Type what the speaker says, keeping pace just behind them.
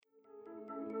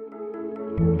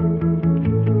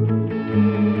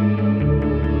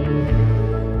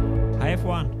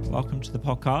Welcome to the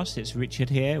podcast. It's Richard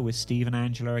here with Steve and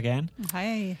Angela again.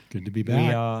 Hi. Good to be back.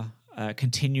 We are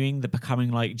continuing the Becoming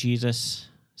Like Jesus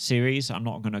series. I'm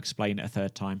not going to explain it a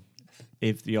third time.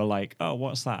 If you're like, oh,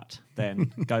 what's that?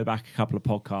 Then go back a couple of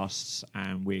podcasts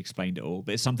and we explained it all.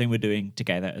 But it's something we're doing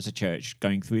together as a church,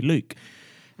 going through Luke.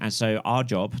 And so our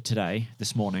job today,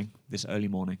 this early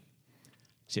morning,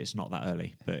 see, it's not that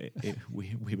early, but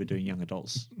we were doing young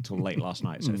adults until late last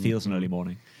night, so it feels an early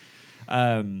morning,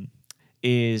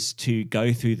 is to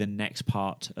go through the next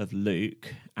part of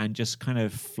Luke and just kind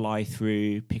of fly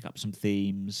through, pick up some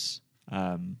themes,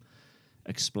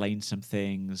 explain some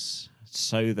things,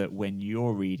 so that when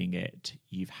you're reading it,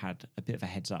 you've had a bit of a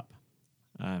heads up.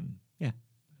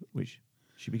 Which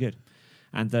should be good.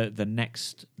 And the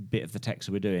next bit of the text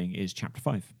that we're doing is chapter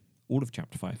 5, all of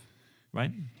chapter 5,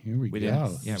 right? Here we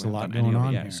go. There's a lot done any going of it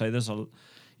on yet. here. So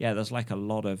there's like a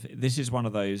lot of, this is one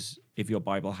of those, if your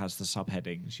Bible has the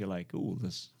subheadings, you're like, oh,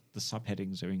 the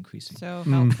subheadings are increasing. So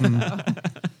helpful.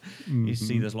 You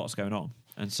see there's lots going on.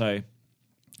 And so,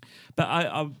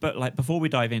 but like before we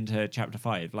dive into chapter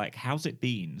 5, like how's it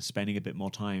been spending a bit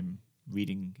more time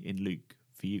reading in Luke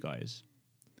for you guys?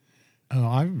 Oh,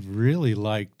 I've really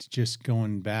liked just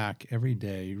going back every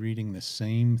day, reading the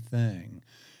same thing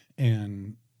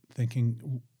and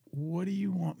thinking, what do you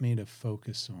want me to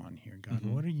focus on here, God?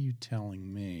 Mm-hmm. What are you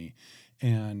telling me?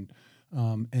 And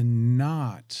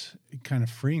not kind of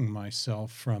freeing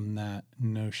myself from that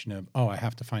notion of, oh, I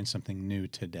have to find something new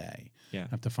today. Yeah. I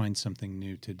have to find something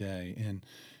new today. And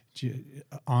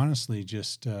honestly,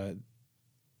 just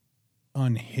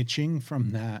unhitching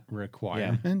from that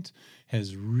requirement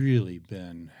has really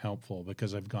been helpful,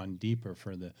 because I've gone deeper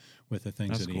with the things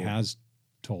That's that cool. he has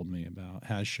told me about,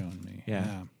 has shown me.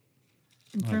 Yeah.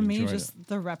 For I've me, enjoyed just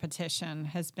the repetition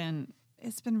it's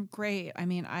been great. I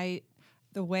mean,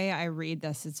 the way I read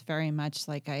this, it's very much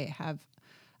like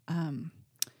I'm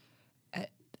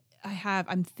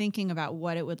thinking about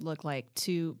what it would look like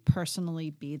to personally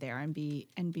be there and be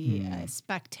a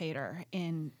spectator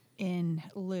in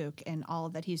Luke and all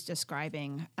that he's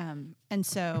describing. And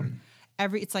so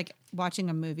it's like watching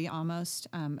a movie almost.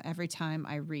 Every time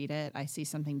I read it, I see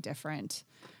something different.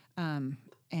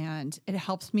 And it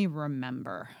helps me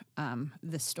remember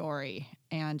the story,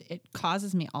 and it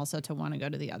causes me also to want to go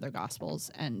to the other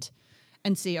Gospels and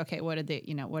see, okay, what did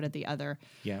the other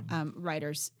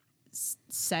writers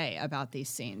say about these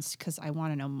scenes, because I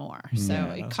want to know more.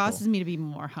 So it causes me to be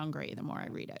more hungry the more I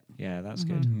read it. Yeah, that's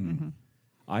good. Mm-hmm.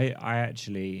 I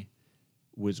actually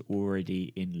was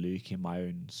already in Luke in my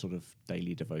own sort of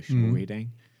daily devotional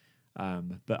reading,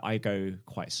 but I go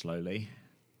quite slowly.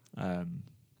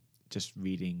 Just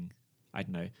reading, I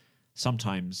don't know,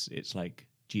 sometimes it's like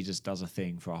Jesus does a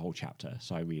thing for a whole chapter,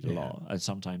 so I read a lot. And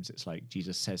sometimes it's like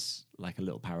Jesus says like a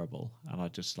little parable, and I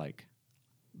just like,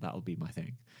 that'll be my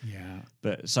thing. Yeah.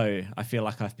 But so I feel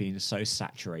like I've been so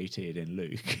saturated in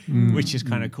Luke, which is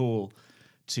kind of cool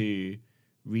to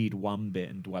read one bit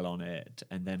and dwell on it,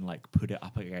 and then like put it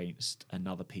up against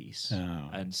another piece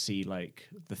and see like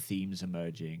the themes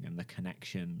emerging and the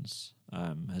connections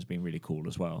has been really cool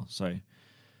as well. So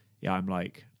yeah,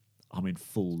 I'm in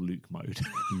full Luke mode.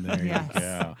 There Yes. you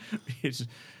go. It's,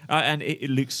 and it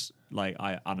looks like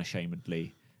I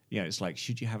unashamedly, it's like,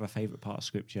 should you have a favorite part of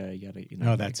scripture?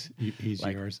 No, that's he's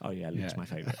like, yours. Oh yeah, Luke's Yeah. my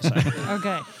favorite. So,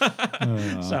 Okay.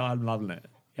 so I'm loving it.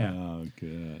 Yeah. Oh,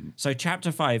 good. So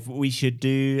chapter 5, we should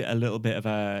do a little bit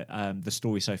of the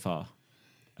story so far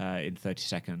in 30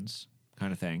 seconds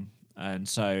kind of thing. And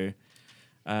so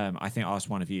I think I asked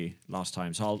one of you last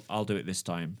time, so I'll do it this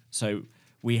time. So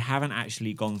we haven't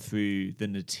actually gone through the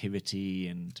nativity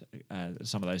and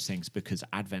some of those things because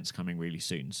Advent's coming really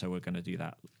soon. So we're going to do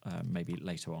that maybe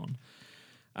later on.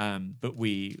 But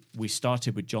we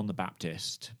started with John the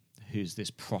Baptist, who's this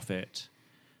prophet,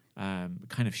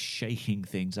 kind of shaking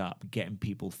things up, getting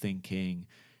people thinking,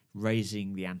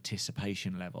 raising the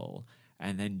anticipation level.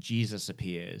 And then Jesus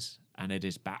appears, and it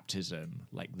is baptism,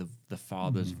 like the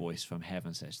Father's voice from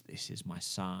heaven says, "This is my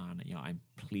son, I'm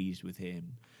pleased with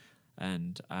him."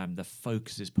 And the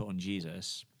focus is put on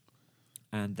Jesus.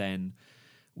 And then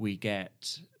we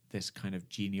get this kind of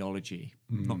genealogy,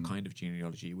 not kind of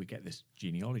genealogy, we get this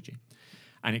genealogy.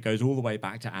 And it goes all the way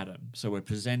back to Adam. So we're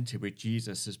presented with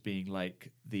Jesus as being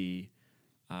like the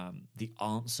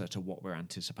answer to what we're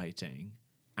anticipating,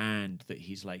 and that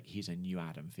he's a new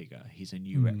Adam figure. He's a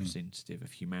new representative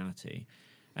of humanity.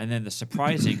 And then the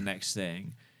surprising next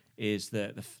thing is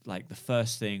that the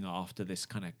first thing after this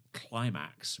kind of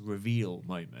climax reveal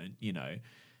moment,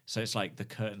 so it's like the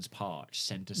curtains part,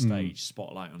 center stage,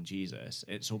 spotlight on Jesus.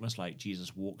 It's almost like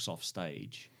Jesus walks off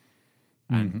stage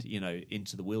and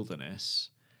into the wilderness,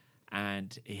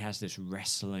 and he has this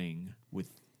wrestling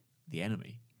with the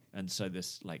enemy, and so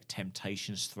this like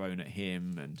temptations thrown at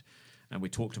him, and we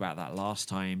talked about that last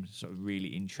time, sort of really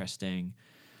interesting.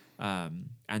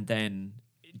 And then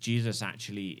Jesus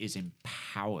actually is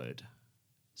empowered,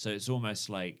 so it's almost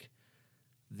like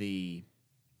the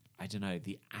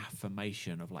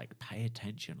affirmation of like, pay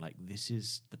attention, like this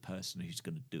is the person who's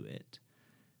going to do it.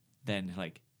 Then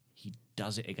like he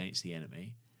does it against the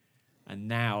enemy, and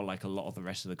now like a lot of the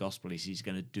rest of the gospel is he's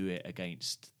going to do it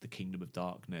against the kingdom of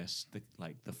darkness,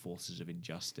 the forces of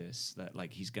injustice, that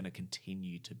like he's going to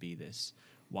continue to be this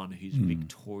one who's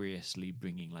victoriously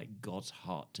bringing like God's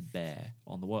heart to bear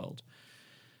on the world.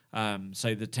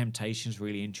 So the temptation's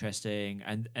really interesting,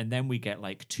 and then we get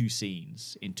like two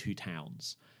scenes in two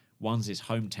towns. One's his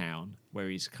hometown, where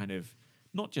he's kind of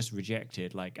not just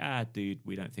rejected, like, dude,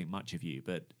 we don't think much of you,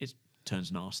 but it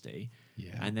turns nasty.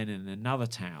 Yeah. And then in another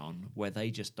town where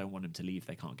they just don't want him to leave,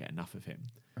 they can't get enough of him.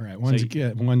 All right.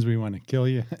 One's we want to kill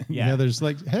you. Yeah. The other's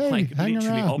like, hey, like hang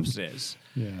literally around. opposites.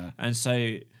 Yeah. And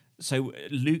so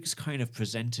Luke's kind of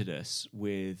presented us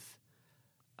with,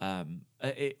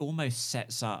 it almost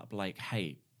sets up like,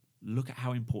 hey, look at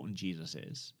how important Jesus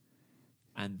is.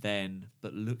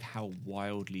 But look how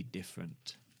wildly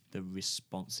different the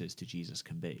responses to Jesus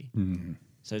can be. Mm.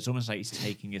 So it's almost like he's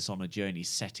taking us on a journey,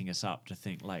 setting us up to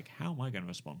think like, how am I going to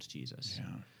respond to Jesus?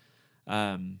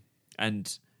 Yeah.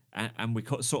 And we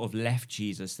sort of left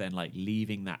Jesus then like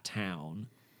leaving that town,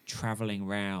 traveling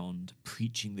around,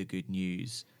 preaching the good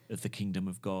news of the kingdom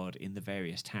of God in the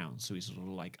various towns. So he's sort of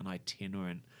like an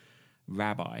itinerant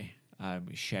rabbi,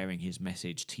 sharing his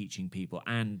message, teaching people,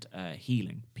 and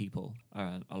healing people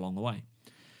along the way.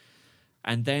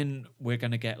 And then we're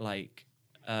going to get like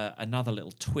another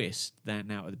little twist that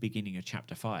now at the beginning of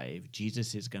chapter 5,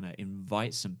 Jesus is going to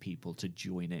invite some people to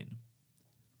join in.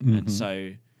 Mm-hmm. And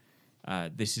so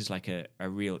this is like a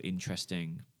real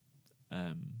interesting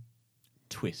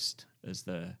twist as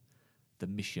the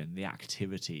mission, the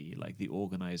activity, like the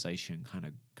organization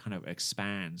kind of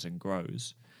expands and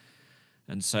grows.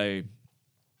 And so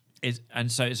this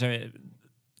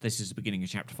is the beginning of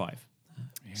chapter 5.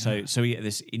 Yeah. So we get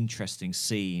this interesting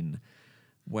scene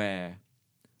where,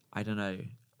 I don't know,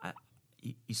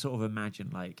 you sort of imagine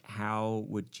like, how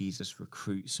would Jesus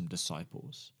recruit some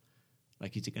disciples?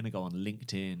 Like, is he going to go on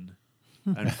LinkedIn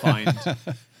and find,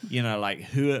 like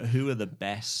who are the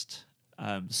best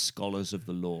scholars of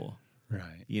the law?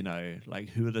 Right. Like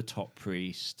who are the top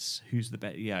priests? Who's the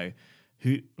best?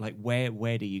 Who, like,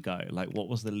 where do you go? Like, what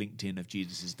was the LinkedIn of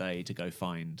Jesus's day to go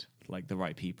find like the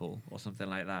right people or something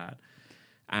like that?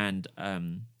 And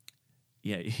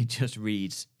he just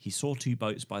reads, he saw 2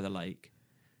 boats by the lake,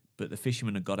 but the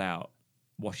fishermen had got out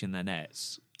washing their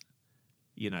nets,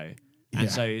 And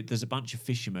so there's a bunch of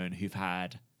fishermen who've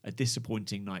had a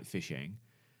disappointing night fishing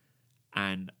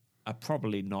and are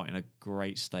probably not in a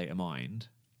great state of mind,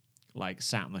 like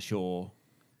sat on the shore,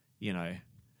 they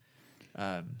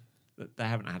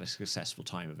haven't had a successful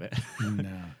time of it.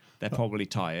 No. They're probably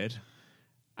tired,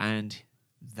 and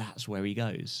that's where he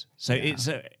goes. So it's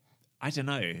I don't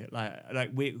know, like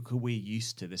we're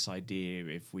used to this idea,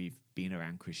 if we've been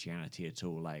around Christianity at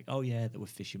all, like, oh yeah, there were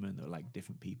fishermen, there were like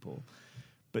different people,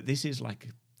 but this is a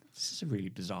really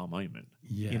bizarre moment.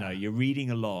 Yeah. You're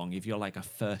reading along, if you're like a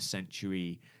first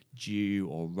century Jew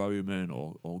or Roman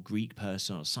or Greek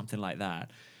person or something like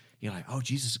that, you're like, oh,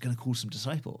 Jesus is going to call some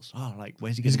disciples. Oh, like,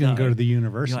 where's he going to go? He's going to go to the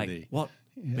university. You're like, what?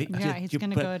 Yeah, he's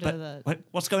going to go to the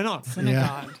what's going on?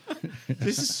 synagogue.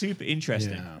 This is super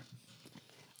interesting. Yeah.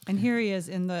 And here he is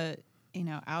in the,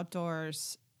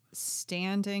 outdoors,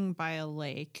 standing by a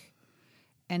lake,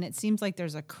 and it seems like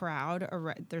there's a crowd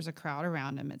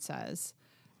around him, it says,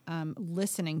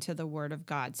 listening to the word of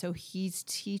God. So he's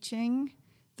teaching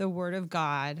the word of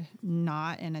God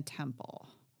not in a temple,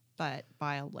 but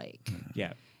by a lake.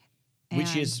 Yeah.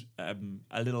 Which is a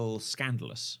little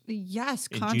scandalous. Yes,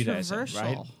 controversial. Judaism,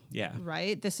 right? Yeah.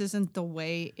 Right? This isn't the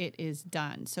way it is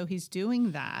done. So he's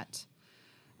doing that,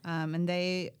 and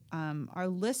they are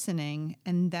listening,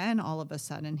 and then all of a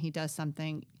sudden he does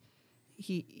something.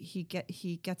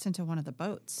 He gets into one of the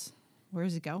boats. Where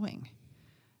is he going?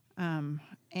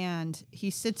 And he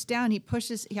sits down. He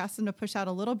asks them to push out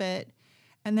a little bit,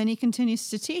 and then he continues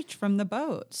to teach from the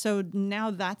boat. So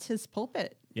now that's his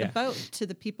pulpit. The boat to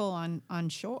the people on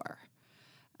shore.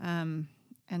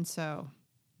 And so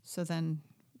then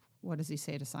what does he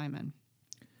say to Simon?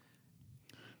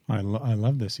 I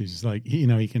love this. He's like,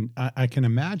 he can, I can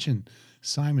imagine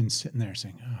Simon sitting there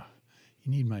saying, oh,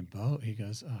 you need my boat? He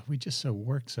goes, oh, we just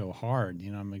worked so hard.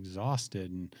 I'm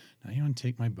exhausted. And now you want to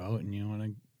take my boat and you want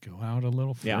to go out a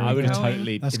little further. Yeah, I would have Going.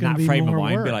 totally, That's in gonna that be frame of more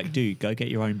mind, be work. like, dude, go get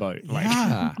your own boat. Like,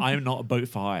 Yeah. I'm not a boat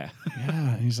for hire.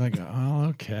 Yeah. And he's like, oh,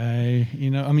 okay.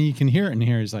 You can hear it in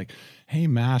here. He's like, hey,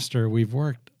 master, we've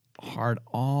worked hard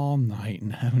all night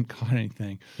and haven't caught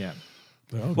anything. Yeah.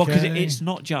 But okay. Well, because it's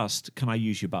not just, can I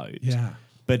use your boat? Yeah.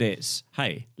 But it's,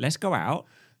 hey, let's go out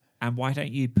and why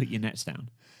don't you put your nets down?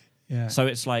 Yeah. So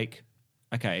it's like,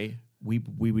 okay, we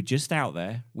were just out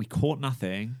there, we caught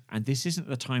nothing, and this isn't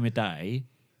the time of day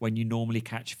when you normally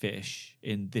catch fish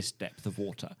in this depth of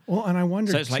water. Well, and I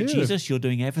wonder So it's like, too, Jesus, you're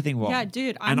doing everything wrong. Yeah,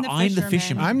 dude, and I'm the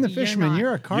fisherman. I'm the You're fisherman. not.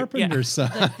 You're a carpenter's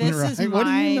son, This right? is What do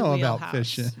you my know about wheelhouse.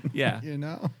 fishing? Yeah.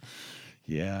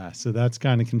 Yeah. So that's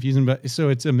kind of confusing, but so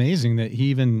it's amazing that he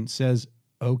even says,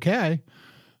 "Okay,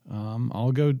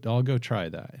 I'll go try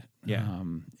that." Yeah.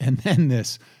 And then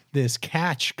this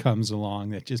catch comes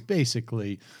along that just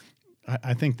basically,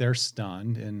 I think they're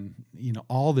stunned, and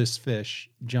all this fish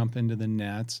jump into the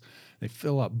nets. They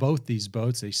fill up both these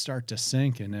boats. They start to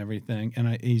sink and everything,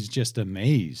 and he's just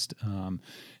amazed. And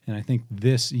I think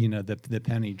this, the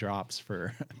penny drops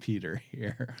for Peter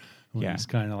here when Yeah. he's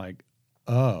kind of like,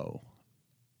 oh,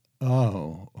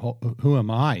 who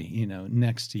am I?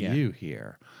 Next to Yeah. you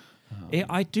here.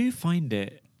 I do find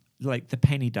it like the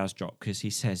penny does drop because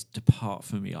he says, "Depart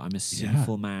from me, I'm a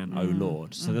sinful man, O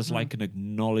Lord." So there's like an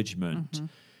acknowledgement.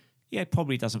 Yeah, it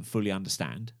probably doesn't fully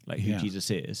understand like who Yeah.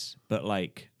 Jesus is, but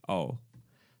like,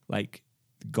 like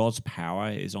God's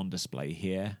power is on display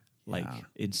here. Like Yeah.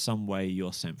 in some way,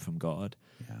 you're sent from God,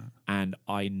 Yeah. and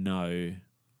I know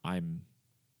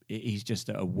he's just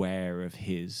aware of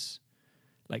his,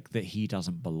 like that he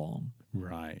doesn't belong.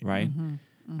 Right. Right.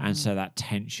 And so that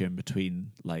tension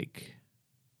between like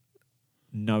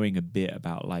knowing a bit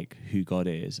about like who God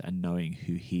is and knowing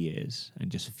who he is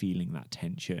and just feeling that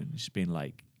tension, just being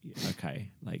like,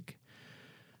 okay, like,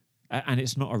 and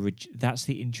it's not that's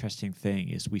the interesting thing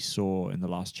is we saw in the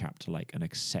last chapter, like an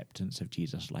acceptance of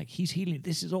Jesus, like he's healing.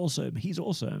 This is awesome. He's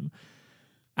awesome.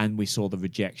 And we saw the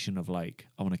rejection of like,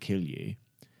 I want to kill you.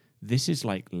 This is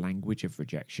like language of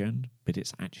rejection, but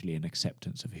it's actually an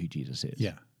acceptance of who Jesus is.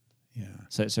 Yeah. Yeah.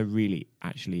 So it's a really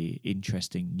actually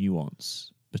interesting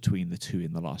nuance between the two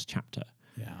in the last chapter.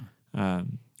 Yeah.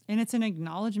 And it's an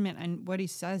acknowledgement, and what he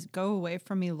says, "Go away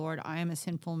from me, Lord, I am a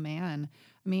sinful man."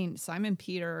 I mean, Simon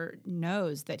Peter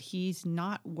knows that he's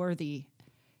not worthy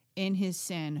in his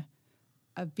sin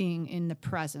of being in the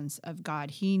presence of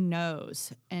God. He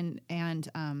knows. And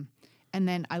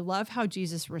then I love how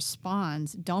Jesus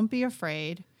responds, "Don't be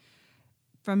afraid.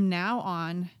 From now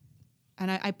on,"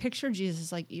 and I picture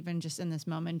Jesus like even just in this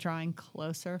moment drawing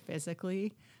closer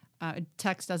physically.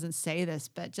 Text doesn't say this,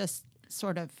 but just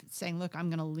sort of saying, look, I'm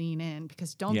going to lean in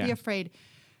because don't be afraid.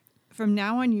 From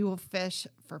now on, you will fish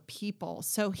for people.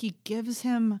 So he gives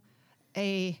him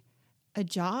a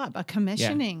job, a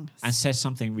commissioning. And says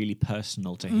something really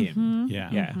personal to him.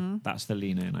 Yeah. Yeah. That's the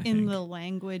lean in, I in think. the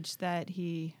language that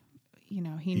he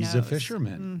knows. He's a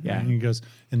fisherman. Yeah. And he goes,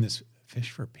 in this fish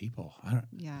for people. I don't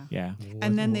Yeah. Yeah.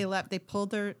 And then they left. They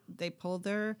pulled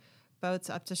their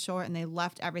boats up to shore, and they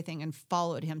left everything and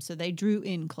followed him. So they drew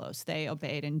in close. They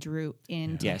obeyed and drew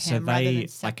into Yeah, him so rather than they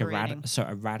separating.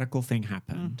 a radical thing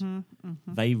happened.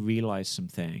 They realized some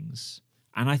things,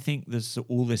 and I think there's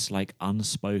all this like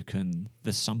unspoken.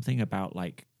 There's something about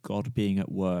like God being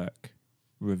at work,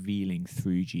 revealing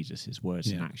through Jesus's words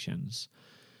and Yeah. actions,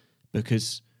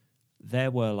 because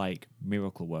there were like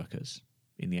miracle workers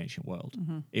in the ancient world.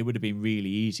 It would have been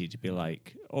really easy to be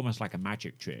like almost like a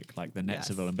magic trick, like the Yes.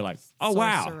 Netzaville, and be like, "Oh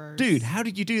wow, Sorcerers. dude, how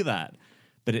did you do that?"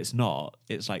 But it's not.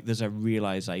 It's like there's a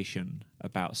realization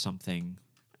about something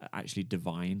actually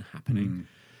divine happening.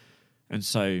 And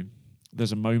so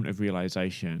there's a moment of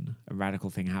realization, a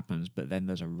radical thing happens, but then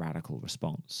there's a radical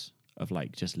response of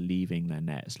like just leaving their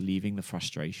nets, leaving the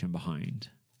frustration behind,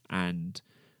 and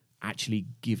actually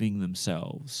giving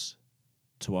themselves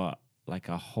to a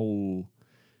whole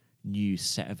new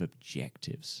set of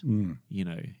objectives. You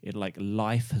know, it like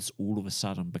life has all of a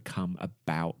sudden become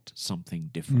about something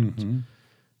different,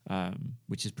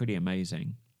 which is pretty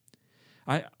amazing.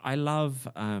 I love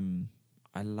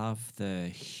the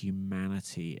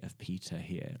humanity of Peter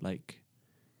here. Like,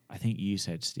 I think you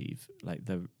said, Steve, like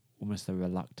almost the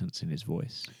reluctance in his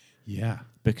voice, Yeah.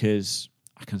 because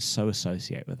I can so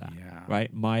associate with that. Yeah.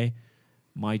 Right,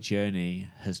 my journey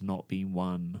has not been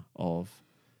one of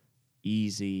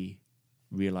easy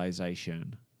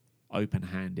realization,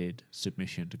 open-handed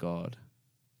submission to God,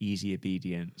 easy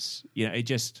obedience. You know, it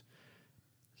just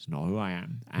It's not who I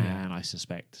am, Yeah. and I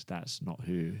suspect that's not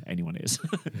who anyone is.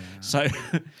 Yeah. So,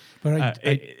 But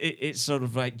it's sort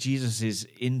of like Jesus is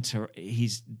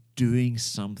he's doing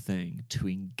something to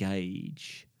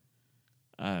engage,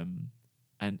 and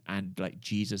like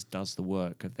Jesus does the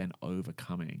work of then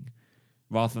overcoming,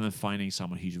 rather than finding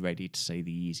someone who's ready to say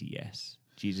the easy yes.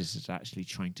 Jesus is actually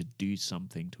trying to do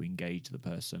something to engage the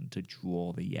person, to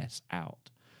draw the yes out.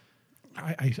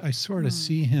 I sort of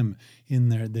see him in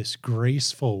there, this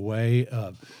graceful way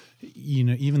of,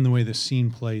 even the way the scene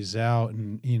plays out,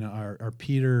 and our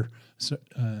Peter,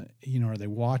 are they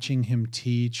watching him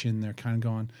teach, and they're kind of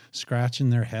going scratching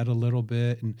their head a little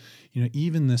bit, and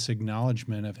even this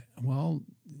acknowledgement of, well,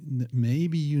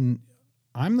 maybe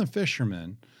I'm the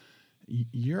fisherman,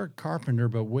 you're a carpenter,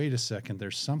 but wait a second,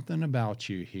 there's something about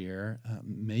you here.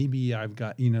 Maybe I've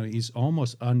got, he's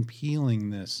almost unpeeling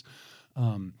this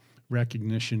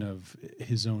recognition of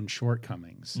his own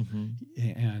shortcomings.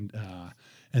 And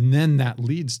then that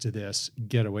leads to this,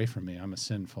 get away from me, I'm a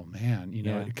sinful man,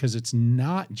 because it's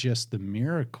not just the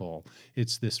miracle,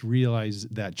 it's this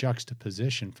that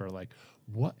juxtaposition for like,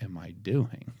 what am I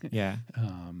doing? Yeah.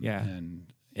 And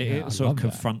it sort of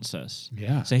confronts us.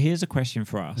 Yeah. So here's a question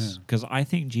for us, because I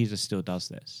think Jesus still does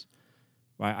this,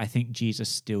 right? I think Jesus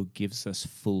still gives us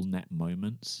full net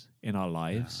moments in our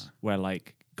lives where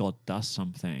like God does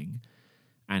something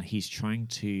and he's trying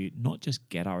to not just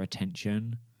get our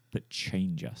attention, but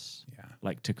change us. Yeah.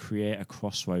 Like to create a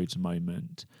crossroads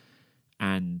moment.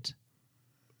 And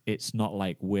it's not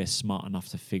like we're smart enough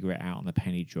to figure it out and the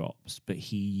penny drops, but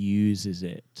he uses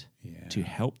it to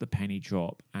help the penny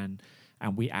drop, and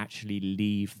we actually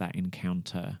leave that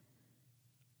encounter,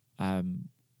 I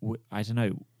don't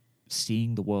know,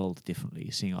 seeing the world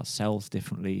differently, seeing ourselves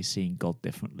differently, seeing God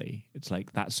differently. It's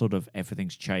like that sort of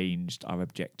everything's changed, our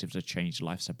objectives are changed,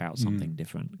 life's about something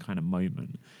different kind of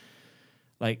moment.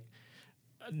 Like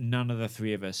none of the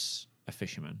three of us are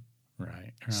fishermen.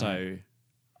 Right. So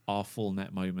our full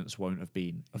net moments won't have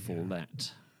been a full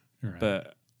net. Right.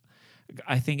 But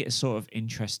I think it's sort of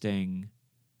interesting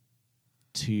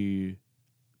to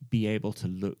be able to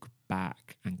look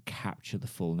back and capture the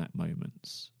full net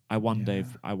moments. I wonder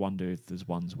if there's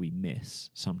ones we miss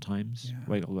sometimes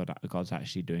where God's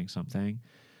actually doing something.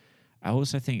 I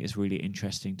also think it's really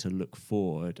interesting to look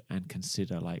forward and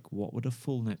consider like, what would a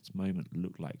full net moment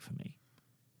look like for me?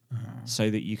 So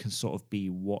that you can sort of be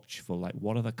watchful, like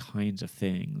what are the kinds of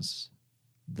things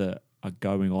that are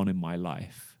going on in my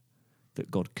life that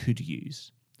God could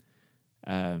use,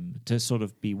 to sort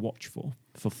of be watchful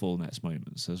for fullness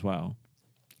moments as well.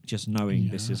 Just knowing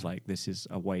this is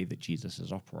a way that Jesus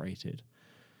has operated.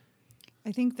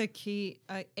 I think the key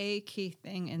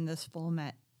thing in this full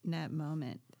net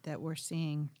moment that we're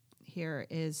seeing here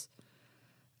is,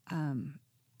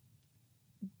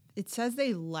 it says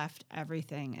they left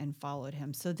everything and followed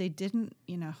him. So they didn't,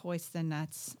 hoist the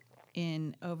nets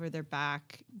in over their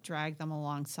back, drag them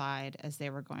alongside as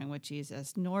they were going with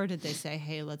Jesus, nor did they say,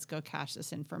 hey, let's go cash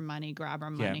this in for money, grab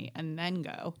our money, and then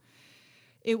go.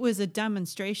 It was a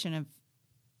demonstration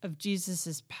of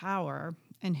Jesus's power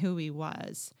and who he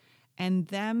was. And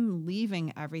them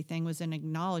leaving everything was an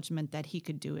acknowledgement that he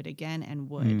could do it again and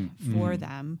would for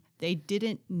them. They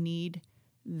didn't need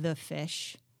the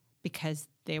fish because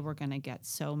they were going to get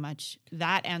so much,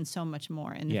 that and so much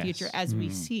more in the future, as we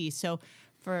see. So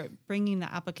for bringing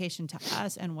the application to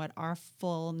us and what our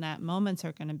full net moments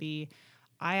are going to be,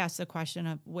 I asked the question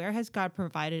of where has God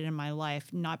provided in my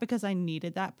life? Not because I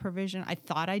needed that provision. I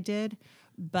thought I did,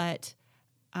 but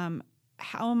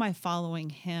how am I following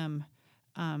him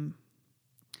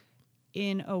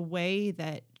in a way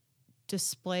that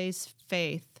displays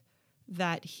faith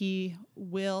that he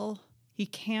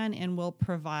can and will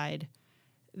provide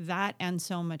that and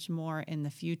so much more in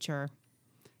the future?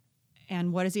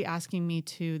 And what is he asking me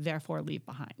to therefore leave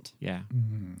behind? Yeah.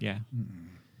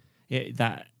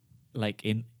 That like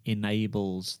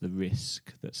enables the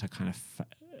risk that's a kind of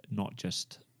not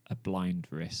just a blind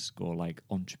risk or like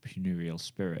entrepreneurial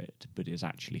spirit, but is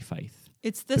actually faith.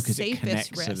 It's the because safest it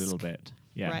connects risk, a little bit.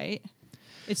 Yeah. Right?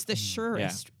 It's the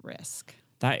surest risk.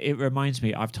 That it reminds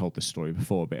me, I've told this story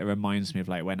before, but it reminds me of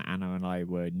like when Anna and I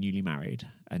were newly married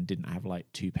and didn't have like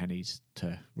 2 pennies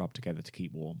to rub together to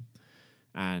keep warm.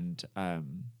 And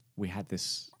we had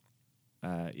this,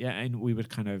 and we would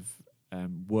kind of,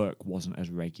 work wasn't as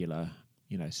regular,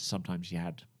 so sometimes you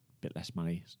had a bit less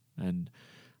money. And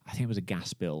I think it was a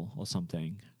gas bill or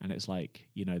something. And it's like,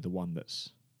 the one that's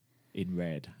in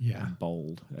red and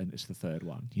bold, and it's the third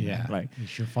one. You know, like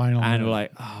it's your final. And we're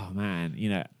like, oh man,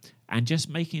 and just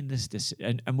making this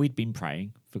and we'd been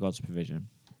praying for God's provision,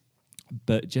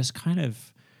 but just kind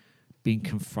of being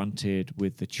confronted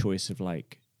with the choice of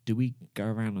like, do we go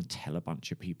around and tell a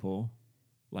bunch of people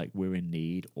like we're in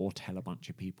need, or tell a bunch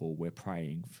of people we're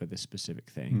praying for this specific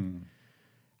thing?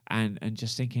 And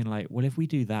just thinking like, well, if we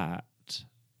do that,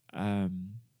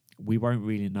 we won't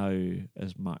really know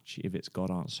as much if it's God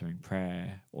answering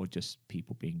prayer or just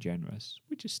people being generous,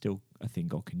 which is still a thing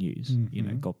God can use. You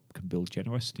know, God can build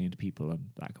generosity into people, and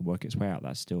that can work its way out.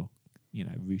 That's still, you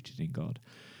know, rooted in God.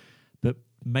 But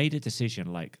made a decision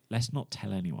like, let's not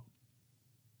tell anyone,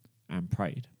 and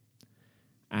prayed.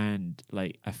 And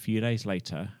like a few days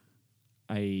later,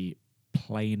 a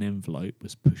plain envelope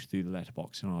was pushed through the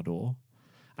letterbox in our door.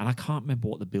 And I can't remember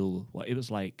what the bill was. It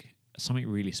was like something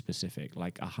really specific,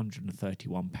 like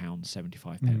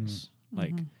 £131.75.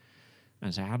 Like,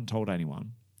 and so I hadn't told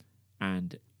anyone.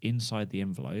 And inside the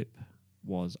envelope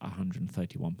was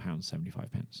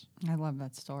 £131.75. I love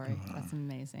that story. That's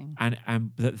amazing. And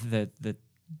the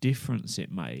difference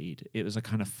it made, it was a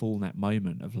kind of full net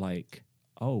moment of like,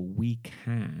 oh, we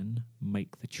can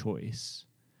make the choice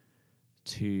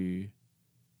to,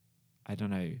 I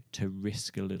don't know, to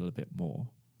risk a little bit more.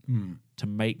 To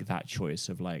make that choice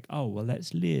of like, oh, well,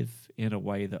 let's live in a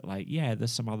way that like, yeah,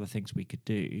 there's some other things we could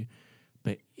do.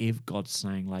 But if God's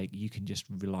saying like, you can just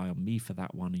rely on me for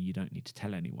that one and you don't need to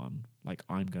tell anyone, like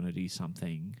I'm going to do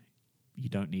something, you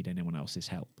don't need anyone else's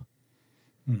help.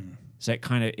 So it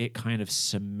kind of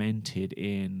cemented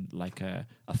in like a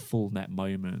full net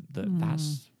moment that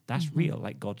that's real.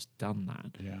 Like God's done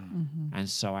that. Yeah. And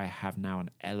so I have now an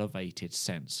elevated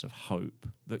sense of hope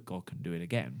that God can do it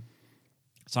again.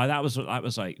 So that was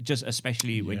like, just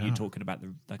especially when you're talking about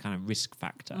the kind of risk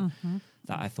factor,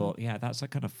 that I thought, yeah, that's a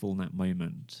kind of full net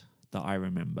moment that I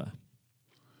remember.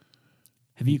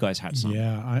 Have you guys had some?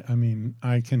 Yeah, I mean,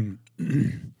 I can.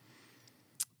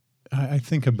 I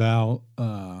think about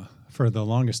for the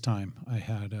longest time, I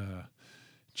had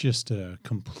just a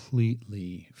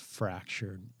completely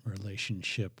fractured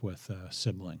relationship with a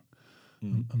sibling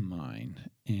of mine,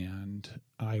 and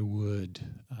I would.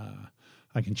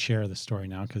 I can share the story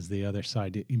now because the other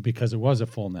side, because it was a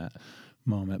full net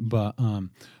moment, but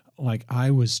like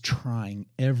I was trying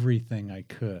everything I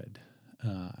could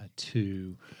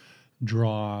to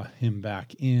draw him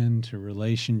back into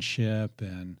relationship,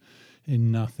 and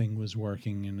nothing was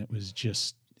working, and it was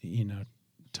just, you know,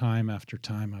 time after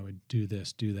time I would do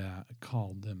this, do that. I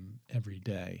called them every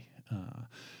day,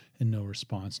 and no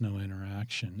response, no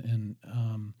interaction,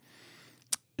 and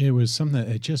it was something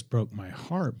that it just broke my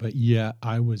heart, but yet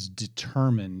I was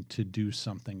determined to do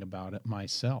something about it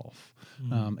myself,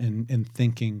 and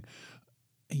thinking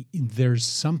there's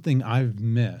something I've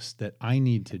missed that I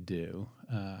need to do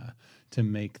to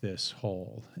make this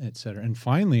whole, et cetera. And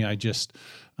finally, I just,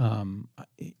 I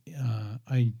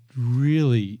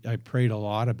prayed a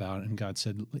lot about it, and God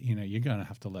said, you know, you're going to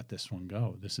have to let this one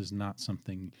go. This is not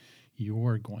something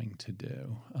you're going to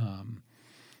do.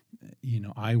 You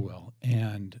know, I will.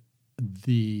 And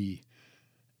the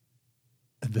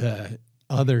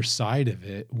other side of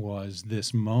it was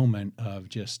this moment of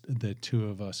just the two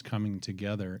of us coming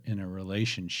together in a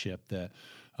relationship that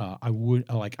I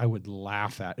would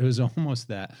laugh at. It was almost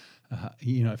that,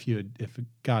 you know, if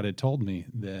God had told me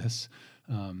this,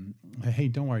 hey,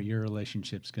 don't worry, your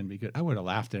relationship's going to be good, I would have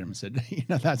laughed at him and said, you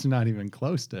know, that's not even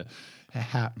close to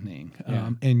happening.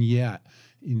 Yeah. And yet,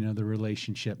 you know, the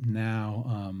relationship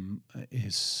now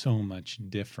is so much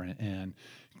different, and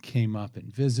came up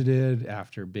and visited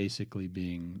after basically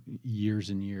being years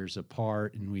and years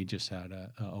apart, and we just had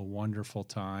a wonderful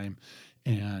time.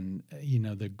 And, you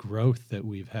know, the growth that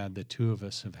we've had, the two of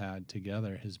us have had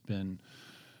together, has been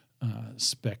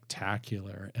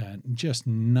spectacular, and just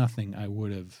nothing I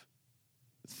would have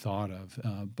thought of.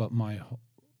 But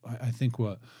I think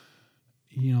what,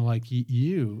 you know, like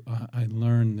you, I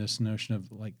learned this notion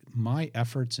of like my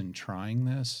efforts in trying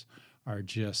this are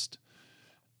just,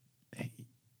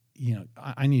 you know,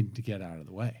 I need to get out of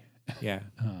the way. Yeah.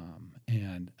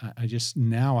 And I just,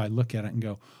 now I look at it and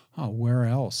go, oh, where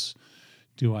else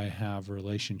do I have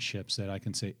relationships that I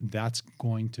can say that's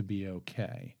going to be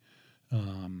okay?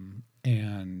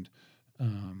 And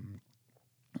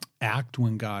act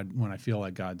when I feel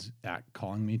like God's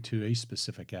calling me to a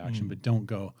specific action, but don't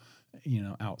go, you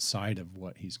know, outside of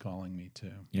what he's calling me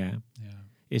to. Yeah. Yeah.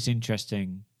 It's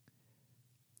interesting,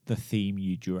 the theme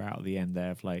you drew out at the end there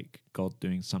of like God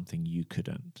doing something you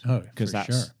couldn't. Oh, because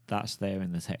that's there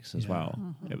in the text as well.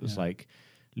 It was like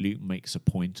Luke makes a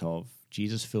point of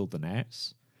Jesus filled the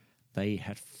nets. They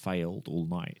had failed all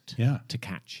night to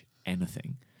catch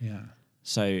anything. Yeah.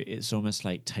 So it's almost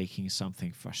like taking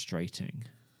something frustrating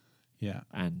Yeah.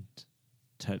 and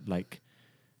to like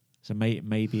So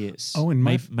maybe it's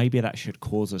maybe that should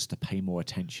cause us to pay more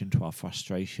attention to our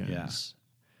frustrations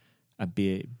and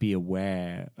be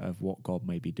aware of what God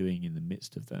may be doing in the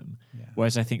midst of them. Yeah.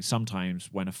 Whereas I think sometimes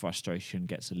when a frustration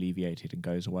gets alleviated and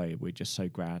goes away, we're just so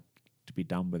glad to be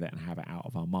done with it and have it out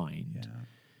of our mind. Yeah.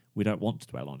 We don't want to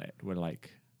dwell on it. We're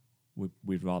like,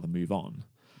 we'd rather move on.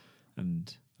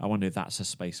 And I wonder if that's a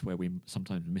space where we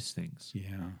sometimes miss things.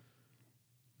 Yeah.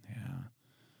 Yeah.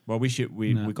 Well, we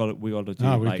got to do we've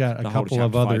like got a the whole couple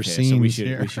of chapter 5 other here, scenes so we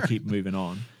here. should keep moving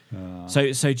on.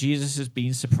 So Jesus has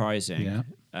been surprising.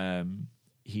 Yeah.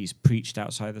 He's preached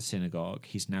outside the synagogue.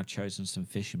 He's now chosen some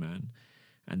fishermen,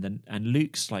 and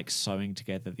Luke's like sewing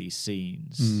together these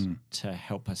scenes to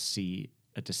help us see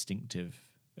a distinctive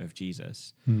of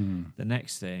Jesus. The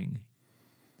next thing,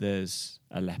 there's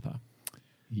a leper.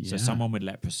 So someone with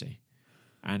leprosy,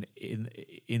 and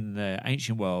in the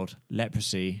ancient world,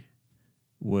 leprosy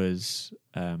was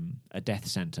a death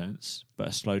sentence, but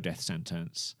a slow death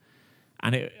sentence.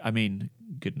 And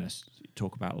goodness,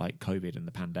 talk about like COVID and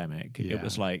the pandemic. Yeah. It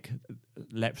was like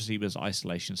leprosy was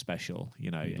isolation special.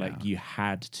 Like you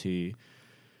had to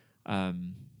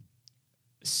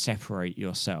separate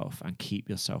yourself and keep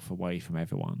yourself away from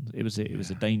everyone. It was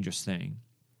a dangerous thing.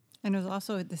 And there's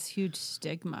also this huge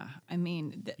stigma. I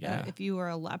mean, if you were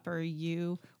a leper,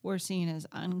 you were seen as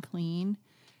unclean.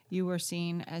 You were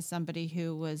seen as somebody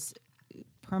who was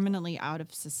permanently out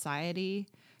of society.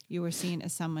 You were seen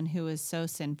as someone who is so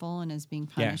sinful and is being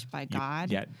punished by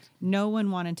God. No one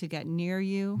wanted to get near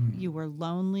you. You were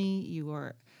lonely. You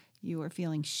were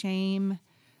feeling shame.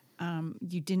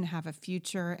 You didn't have a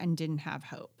future and didn't have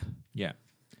hope. Yeah.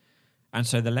 And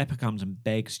so the leper comes and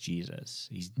begs Jesus.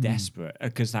 He's desperate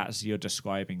because you're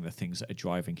describing the things that are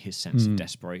driving his sense of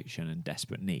desperation and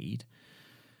desperate need.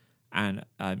 And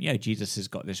Jesus has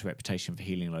got this reputation for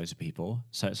healing loads of people.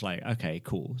 So it's like, okay,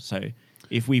 cool. So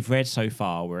if we've read so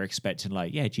far, we're expecting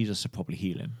Jesus will probably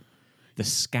heal him. The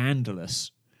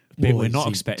scandalous bit we're not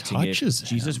expecting is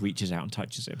Jesus reaches out and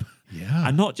touches him. Yeah.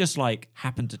 And not just like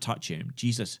happened to touch him.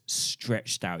 Jesus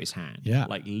stretched out his hand. Yeah.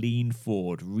 Like leaned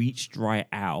forward, reached right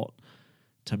out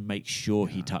to make sure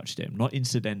he touched him, not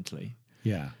incidentally.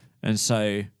 Yeah. And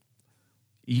so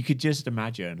you could just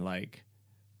imagine, like,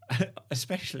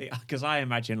 especially because I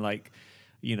imagine, like,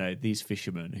 these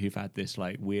fishermen who've had this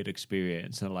like weird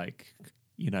experience and like,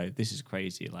 this is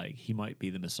crazy. Like, he might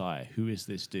be the Messiah. Who is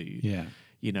this dude? Yeah.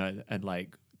 And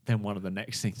like, then one of the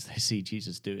next things they see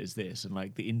Jesus do is this, and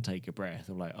like the intake of breath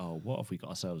of like, oh, what have we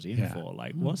got ourselves in for?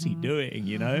 Like, what's he doing?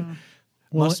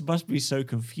 Well, must be so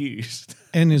confused.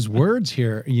 And his words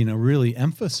here, really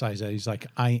emphasize that. He's like,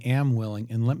 I am willing,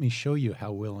 and let me show you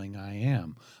how willing I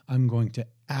am. I'm going to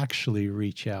actually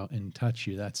reach out and touch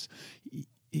you. That's,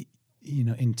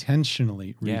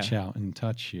 intentionally reach out and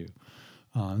touch you.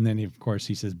 And then, of course,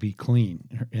 he says, be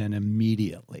clean. And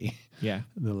immediately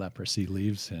the leprosy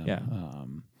leaves him. Yeah.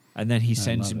 And then he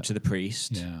sends him to the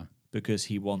priest because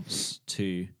he wants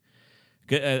to.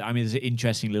 There's an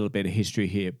interesting little bit of history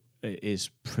here. Is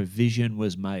provision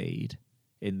was made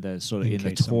in the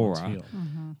Torah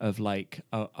of like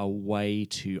a way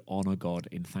to honor God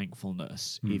in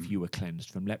thankfulness if you were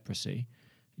cleansed from leprosy.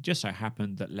 It just so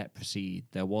happened that leprosy,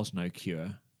 there was no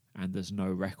cure and there's no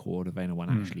record of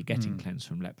anyone actually getting cleansed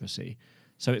from leprosy.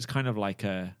 So it's kind of like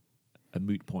a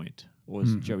moot point, or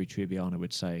as Joey Tribbiani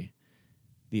would say,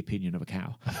 the opinion of a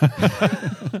cow.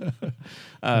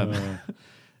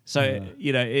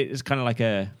 It's kind of like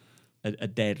a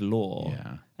dead law.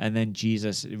 And then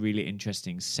Jesus, really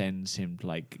interesting, sends him to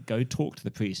like go talk to the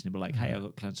priest and be like, hey, I've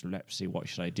got cleansed from leprosy, what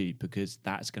should I do? Because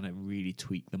that's going to really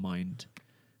tweak the mind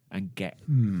and get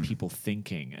people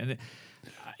thinking. And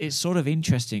it's sort of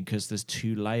interesting because there's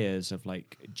two layers of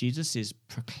like, Jesus is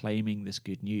proclaiming this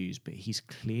good news, but he's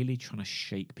clearly trying to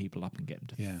shake people up and get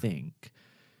them to think,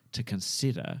 to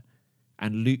consider.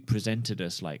 And Luke presented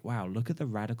us like, wow, look at the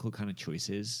radical kind of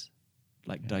choices,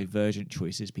 like divergent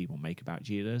choices people make about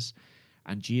Jesus.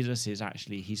 And Jesus is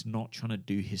actually, he's not trying to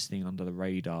do his thing under the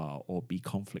radar or be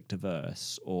conflict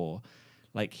averse, or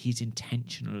like he's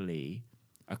intentionally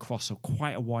across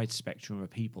quite a wide spectrum of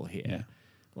people here,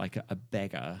 like a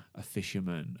beggar, a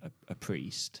fisherman, a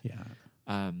priest,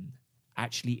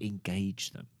 actually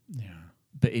engage them.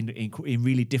 But in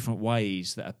really different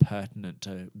ways that are pertinent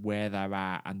to where they're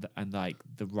at and like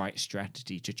the right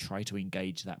strategy to try to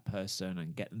engage that person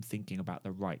and get them thinking about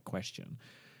the right question,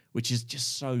 which is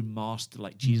just so master,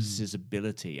 like Jesus's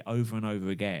ability over and over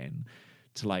again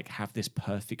to like have this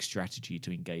perfect strategy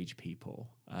to engage people.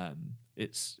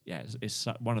 It's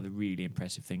one of the really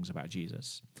impressive things about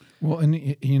Jesus. Well, and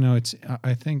it's,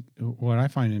 I think what I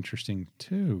find interesting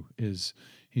too is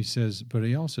he says, but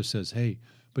he also says, hey,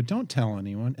 but don't tell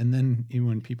anyone. And then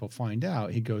when people find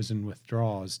out, he goes and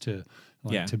withdraws to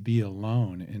to be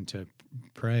alone and to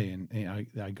pray. And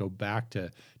I go back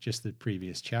to just the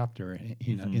previous chapter,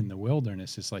 in the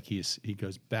wilderness. It's like he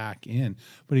goes back in,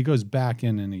 but he goes back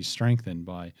in and he's strengthened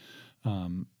by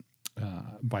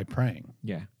praying.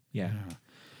 Yeah.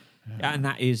 And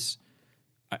that is,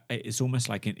 it's almost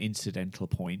like an incidental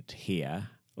point here.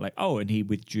 Like, and he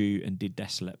withdrew and did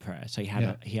desolate prayer. So he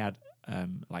had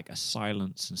like a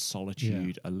silence and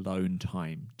solitude, alone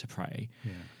time to pray,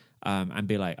 and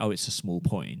be like, it's a small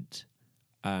point.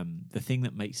 The thing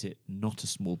that makes it not a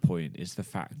small point is the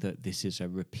fact that this is a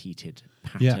repeated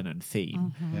pattern and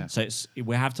theme. So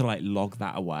we have to like log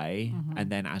that away, and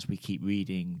then as we keep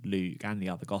reading Luke and the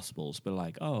other Gospels, we're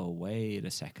like, wait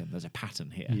a second, there's a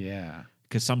pattern here. Yeah,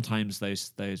 because sometimes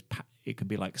those it can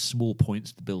be like small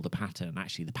points to build a pattern.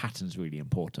 Actually, the pattern's really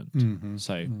important.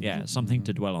 So something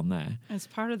to dwell on there. As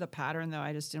part of the pattern, though,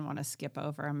 I just didn't want to skip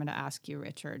over. I'm going to ask you,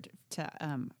 Richard, to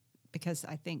because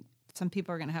I think some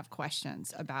people are going to have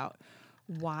questions about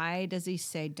why does he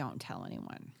say don't tell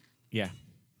anyone? Yeah.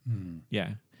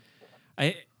 Yeah.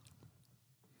 And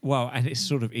it's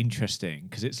sort of interesting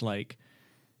because it's like,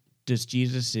 does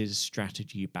Jesus'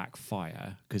 strategy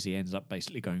backfire because he ends up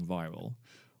basically going viral?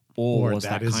 Or was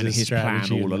that kind of his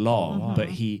plan all along? But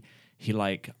he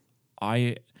like,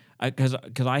 because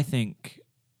I think,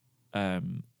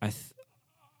 I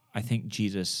think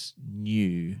Jesus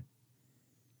knew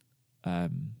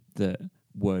that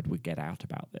word would get out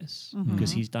about this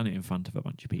because he's done it in front of a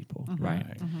bunch of people,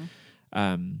 right?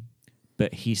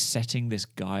 But he's setting this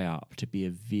guy up to be a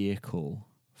vehicle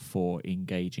for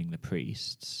engaging the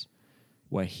priests,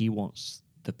 where he wants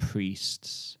the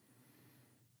priests'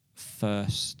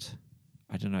 first,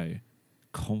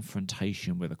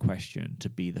 confrontation with a question to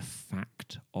be the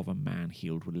fact of a man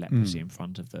healed with leprosy in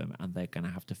front of them, and they're going to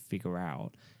have to figure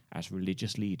out, as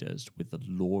religious leaders with the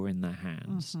law in their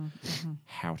hands,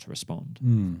 how to respond.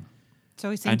 So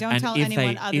he's saying, don't tell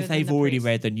anyone other if than they've the already priest.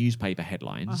 read the newspaper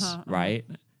headlines, right?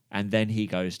 And then he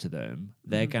goes to them,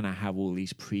 they're going to have all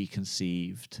these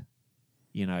preconceived,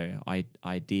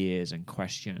 ideas and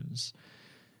questions.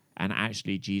 And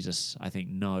actually, Jesus, I think,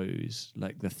 knows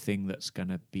like the thing that's going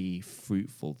to be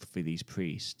fruitful for these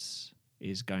priests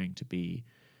is going to be,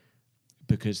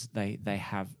 because they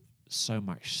have so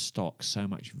much stock, so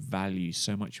much value,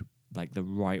 so much, like the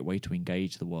right way to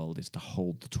engage the world is to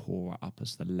hold the Torah up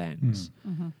as the lens.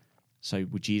 So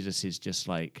Jesus is just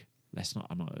like,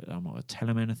 I'm not going to tell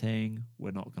him anything.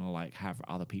 We're not going to like have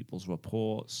other people's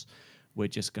reports. We're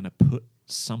just going to put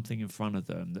something in front of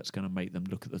them that's going to make them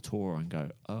look at the Torah and go,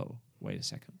 oh, wait a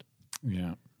second.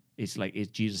 Yeah. It's like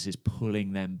Jesus is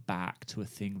pulling them back to a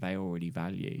thing they already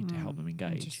value to help them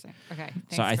engage. Interesting. Okay.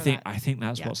 So I think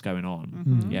that's what's going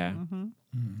on. Yeah.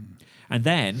 And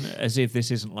then, as if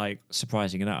this isn't like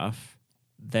surprising enough,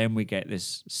 then we get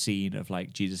this scene of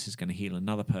like Jesus is going to heal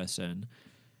another person.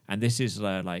 And this is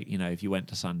like, if you went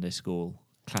to Sunday school,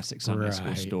 classic Sunday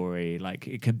school story, like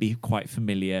it can be quite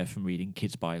familiar from reading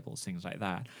kids' Bibles, things like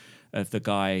that, of the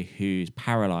guy who's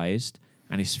paralyzed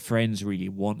and his friends really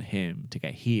want him to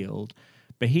get healed,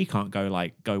 but he can't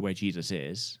go where Jesus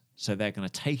is. So they're going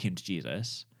to take him to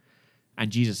Jesus,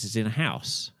 and Jesus is in a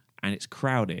house and it's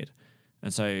crowded.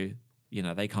 And so,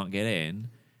 they can't get in.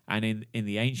 And in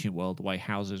the ancient world, the way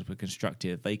houses were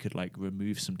constructed, they could like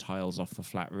remove some tiles off the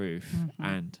flat roof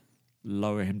and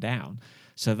lower him down.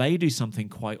 So they do something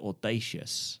quite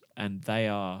audacious, and they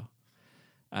are,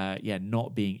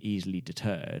 not being easily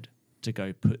deterred to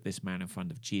go put this man in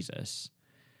front of Jesus.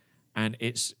 And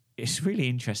it's really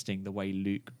interesting the way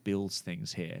Luke builds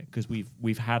things here, because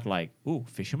we've had like,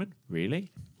 fishermen,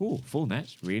 really? Full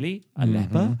nets, really? A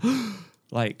leper?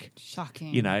 Like,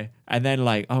 shocking, and then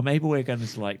like, maybe we're going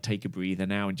to like take a breather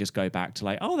now and just go back to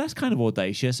like, that's kind of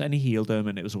audacious, and he healed them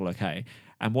and it was all okay.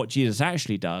 And what Jesus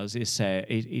actually does is say,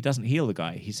 he doesn't heal the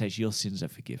guy. He says, your sins are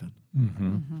forgiven,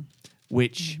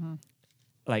 which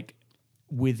like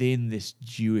within this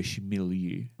Jewish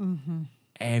milieu,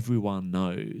 everyone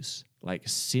knows like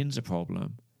sin's a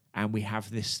problem. And we have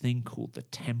this thing called the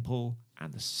temple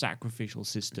and the sacrificial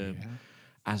system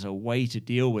as a way to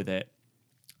deal with it.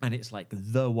 And it's like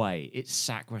the way, it's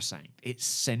sacrosanct, it's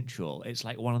central. It's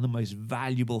like one of the most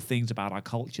valuable things about our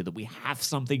culture, that we have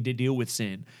something to deal with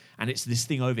sin. And it's this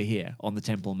thing over here on the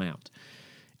Temple Mount.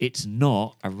 It's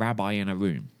not a rabbi in a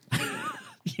room.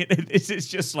 This is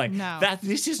just like,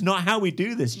 this is not how we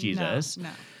do this, Jesus. No.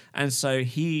 And so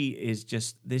he is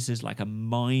just, this is like a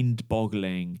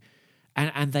mind-boggling,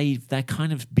 and they're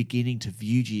kind of beginning to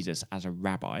view Jesus as a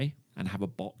rabbi and have a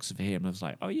box of him. I was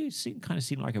like, you seem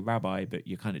like a rabbi, but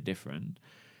you're kind of different.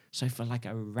 So for like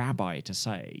a rabbi to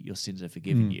say your sins are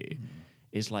forgiven you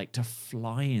is like to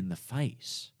fly in the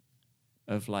face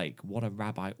of like what a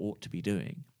rabbi ought to be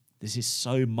doing. This is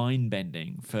so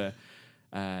mind-bending for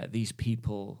these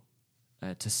people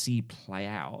to see play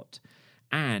out,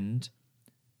 and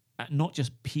not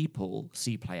just people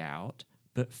see play out,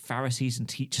 but Pharisees and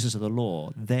teachers of the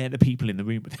law, they're the people in the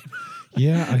room with him.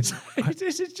 Yeah.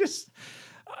 This is just,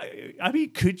 I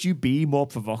mean, could you be more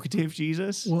provocative,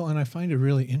 Jesus? Well, and I find it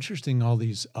really interesting, all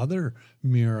these other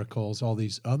miracles, all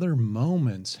these other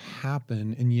moments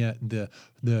happen, and yet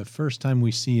the first time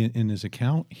we see in his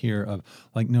account here of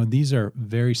like, no, these are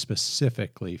very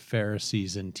specifically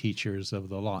Pharisees and teachers of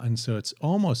the law. And so it's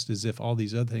almost as if all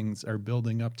these other things are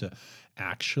building up to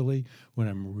actually what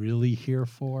I'm really here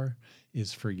for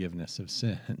is forgiveness of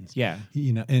sins. Yeah.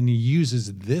 You know, and he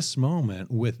uses this moment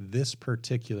with this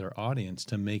particular audience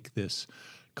to make this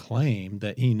claim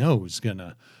that he knows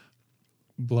gonna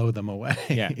blow them away.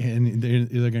 Yeah. And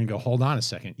they're gonna go, hold on a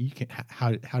second, you can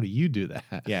how do you do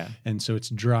that? Yeah. And so it's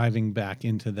driving back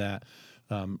into that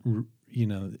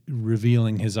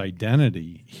revealing his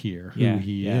identity here, who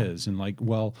he is, and like,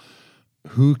 well,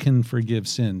 who can forgive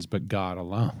sins but God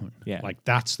alone? Yeah. Like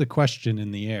that's the question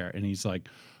in the air. And he's like,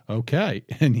 okay.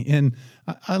 And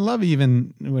I love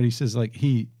even what he says, like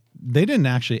they didn't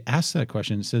actually ask that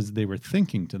question. It says they were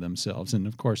thinking to themselves. And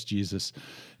of course, Jesus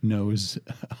knows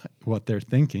what they're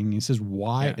thinking. He says,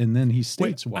 why? Yeah. And then he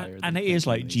states why. And it is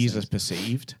like Jesus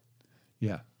perceived.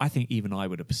 Yeah. I think even I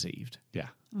would have perceived. Yeah.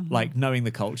 Like knowing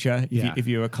the culture, Yeah. if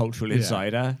you're a cultural Yeah.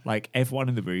 insider, like everyone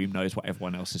in the room knows what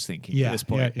everyone else is thinking Yeah, at this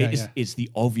point. yeah, yeah. It's the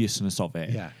obviousness of it.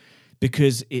 Yeah.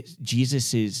 Because it's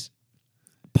Jesus is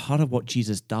part of what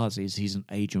Jesus does is he's an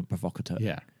agent provocateur.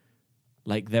 Yeah.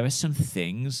 Like there are some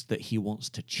things that he wants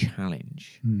to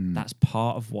challenge. Hmm. That's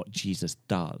part of what Jesus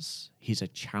does. He's a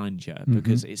challenger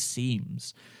because it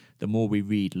seems the more we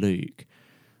read Luke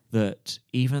that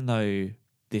even though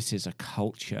this is a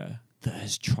culture that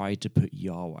has tried to put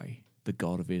Yahweh, the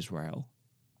God of Israel,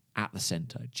 at the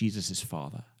center, Jesus'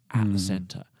 father at the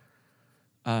center,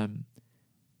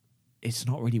 it's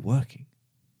not really working.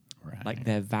 Right. Like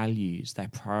their values, their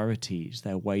priorities,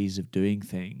 their ways of doing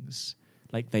things,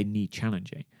 like they need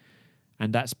challenging.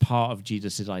 And that's part of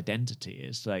Jesus' identity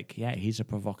is like, yeah, he's a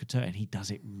provocateur and he does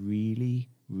it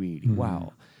really, really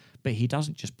well. But he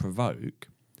doesn't just provoke,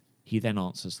 he then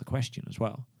answers the question as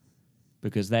well.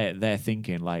 Because they're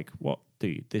thinking like, what,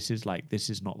 dude, this is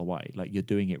not the way. Like you're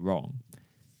doing it wrong.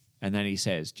 And then he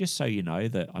says, just so you know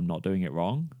that I'm not doing it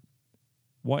wrong,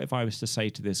 what if I was to say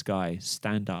to this guy,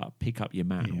 stand up, pick up your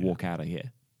mat and walk out of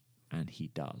here? And he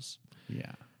does.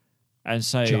 Yeah. And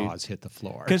so Jaws hit the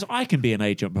floor. because I can be an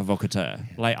agent provocateur.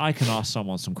 Like I can ask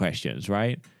someone some questions,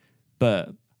 right? But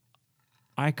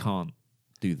I can't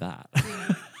do that.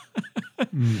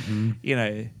 You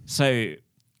know, so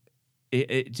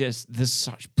it just, there's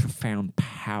such profound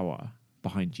power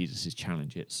behind Jesus's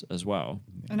challenges as well.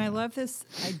 And I love this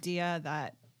idea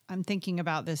that I'm thinking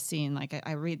about this scene. Like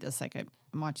I read this like I'm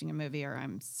watching a movie or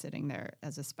I'm sitting there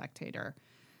as a spectator.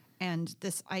 And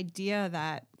this idea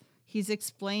that he's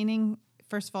explaining,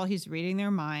 first of all, he's reading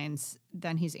their minds.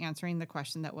 Then he's answering the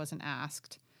question that wasn't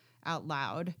asked out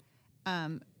loud.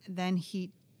 Then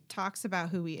he talks about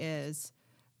who he is.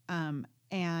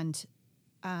 And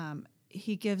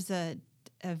he gives a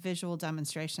visual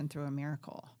demonstration through a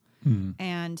miracle.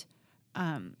 And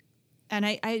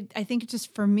I think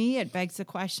just for me, it begs the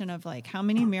question of like, how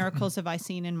many miracles have I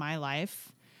seen in my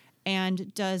life?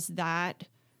 And does that,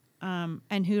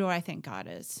 and who do I think God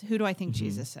is? Who do I think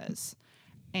Jesus is?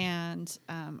 And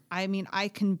I mean, I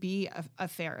can be a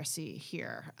Pharisee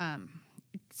here,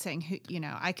 saying,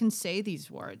 I can say these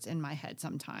words in my head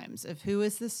sometimes of who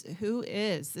is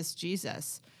this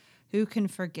Jesus? Who can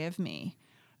forgive me?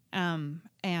 And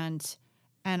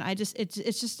I just,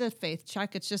 it's just a faith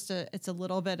check. It's a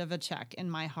little bit of a check in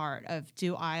my heart of,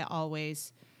 do I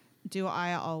always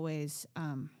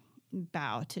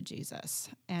bow to Jesus?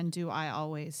 And do I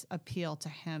always appeal to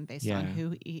him based on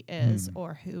who he is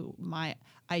or who my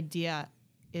idea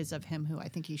is of him, who I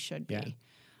think he should be?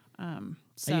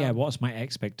 So what's my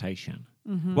expectation?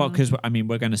 Well, because I mean,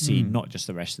 we're going to see not just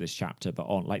the rest of this chapter, but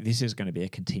on like this is going to be a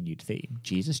continued theme.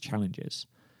 Jesus challenges,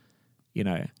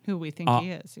 who we think he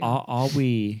is. Are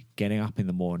we getting up in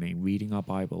the morning, reading our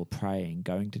Bible, praying,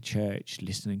 going to church,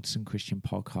 listening to some Christian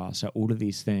podcasts, all of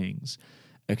these things,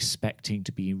 expecting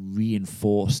to be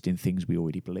reinforced in things we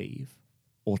already believe,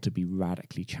 or to be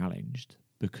radically challenged?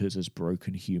 Because as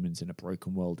broken humans in a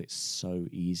broken world, it's so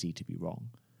easy to be wrong.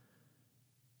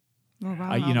 We're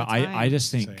wrong I just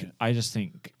Say think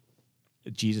it.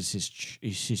 Jesus is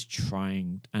just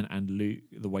trying, and Luke,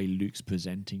 the way Luke's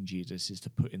presenting Jesus is to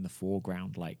put in the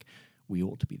foreground, like, we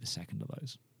ought to be the second of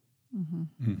those,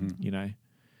 you know?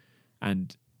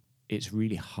 And it's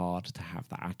really hard to have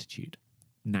that attitude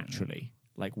naturally.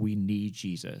 Like, we need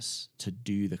Jesus to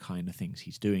do the kind of things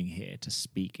he's doing here, to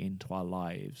speak into our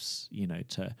lives, you know,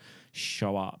 to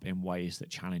show up in ways that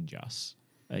challenge us.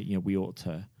 You know, we ought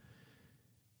to,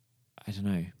 I don't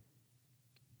know,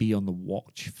 be on the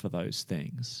watch for those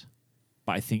things.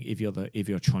 But I think if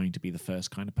you're trying to be the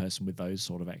first kind of person with those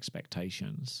sort of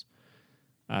expectations,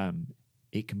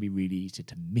 it can be really easy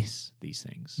to miss these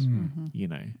things, you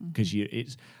know, because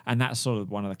and that's sort of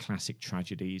one of the classic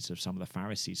tragedies of some of the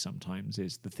Pharisees sometimes,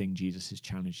 is the thing Jesus is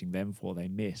challenging them for, they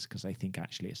miss because they think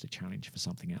actually it's a challenge for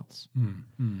something else,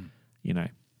 you know.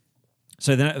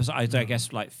 So then I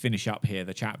guess, like, finish up here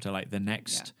the chapter, like the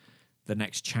next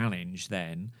challenge.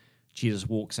 Then Jesus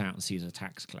walks out and sees a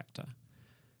tax collector,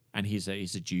 and he's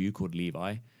a Jew called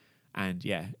Levi. And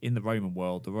yeah, in the Roman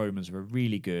world, the Romans were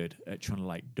really good at trying to,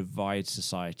 like, divide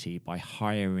society by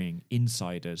hiring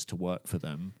insiders to work for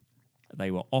them.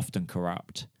 They were often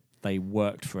corrupt. They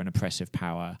worked for an oppressive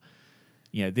power.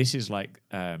 You know, this is like,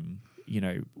 you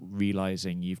know,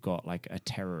 realizing you've got, like, a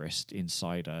terrorist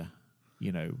insider,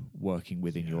 you know, working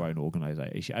within your own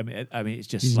organization. I mean, it's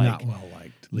just, he's like, not well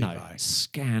liked, Levi. No,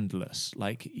 scandalous.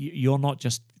 Like, you're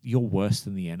worse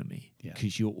than the enemy,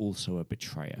 because you're also a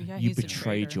betrayer. Yeah, you he's a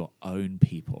betrayed traitor. your own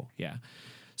people. Yeah.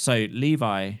 So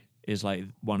Levi is, like,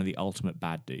 one of the ultimate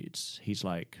bad dudes. He's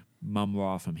like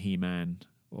Mum-Ra from He-Man,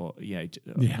 or no,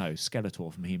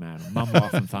 Skeletor from He-Man, Mum-Ra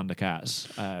from Thundercats.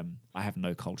 I have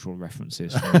no cultural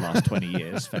references from the last 20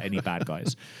 years for any bad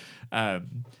guys.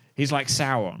 He's like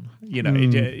Sauron, you know.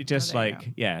 It just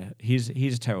he's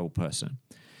a terrible person.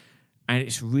 And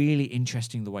it's really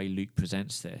interesting the way Luke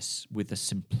presents this, with the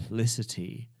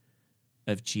simplicity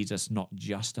of Jesus not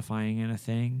justifying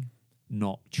anything,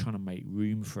 not trying to make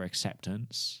room for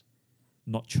acceptance,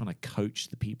 not trying to coach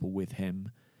the people with him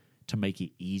to make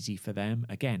it easy for them.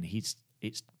 Again,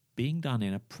 it's being done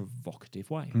in a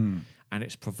provocative way. And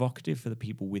it's provocative for the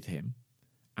people with him,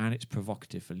 and it's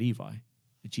provocative for Levi.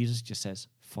 Jesus just says,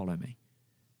 follow me.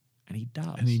 And he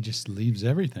does. And he just leaves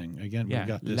everything. Again, we've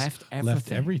got this left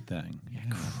everything. Yeah.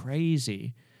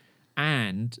 Crazy.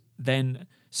 And then,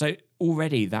 so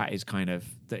already that is kind of,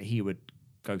 that he would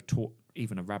go talk,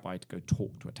 even a rabbi to go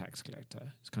talk to a tax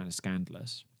collector. It's kind of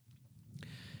scandalous.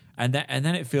 And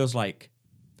then it feels like,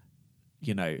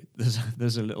 you know,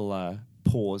 there's a little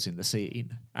pause in the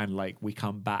scene, and, like, we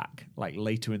come back, like,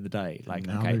 later in the day, like,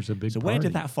 now okay, there's a big so where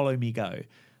did party. that follow me go?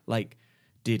 Like,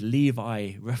 did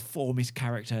Levi reform his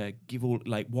character, give all,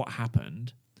 like, what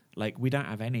happened? Like, we don't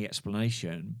have any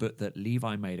explanation, but that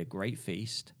Levi made a great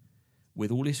feast with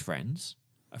all his friends.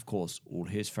 Of course, all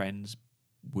his friends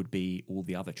would be all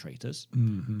the other traitors,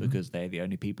 because they're the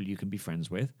only people you can be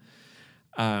friends with.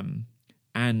 And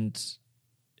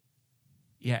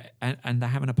they're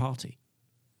having a party.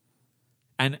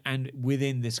 And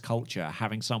within this culture,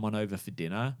 having someone over for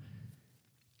dinner,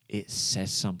 it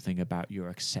says something about your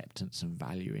acceptance and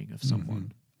valuing of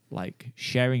someone. Like,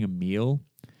 sharing a meal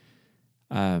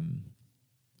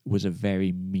was a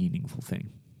very meaningful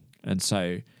thing. And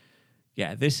so,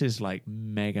 yeah, this is, like,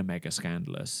 mega, mega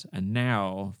scandalous. And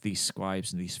now these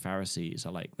scribes and these Pharisees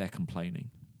are, like, they're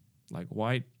complaining. Like,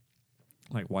 why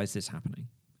is this happening?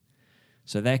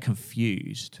 So they're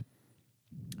confused.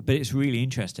 But it's really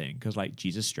interesting because, like,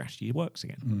 Jesus' strategy works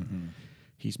again.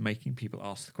 He's making people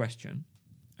ask the question,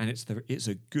 and it's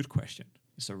a good question.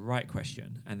 It's the right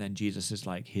question. And then Jesus is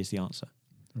like, here's the answer.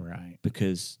 Right.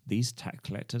 Because these tax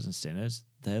collectors and sinners,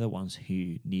 they're the ones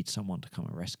who need someone to come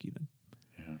and rescue them.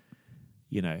 Yeah.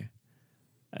 You know,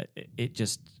 it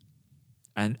just,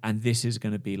 and this is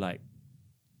going to be, like,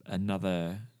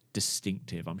 another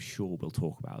distinctive, I'm sure we'll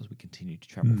talk about as we continue to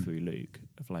travel through Luke,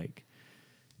 of, like,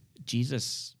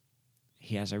 Jesus,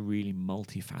 he has a really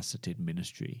multifaceted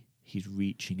ministry. He's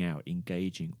reaching out,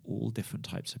 engaging all different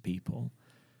types of people,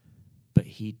 but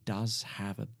he does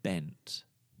have a bent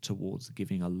towards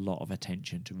giving a lot of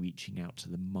attention to reaching out to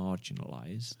the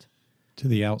marginalized, To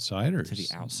the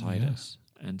outsiders.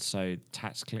 And so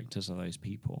tax collectors are those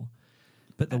people.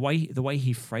 But the way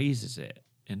he phrases it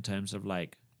in terms of,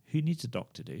 like, who needs a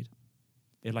doctor, dude?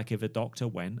 If a doctor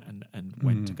went and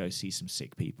went to go see some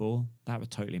sick people, that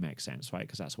would totally make sense, right?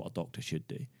 Because that's what a doctor should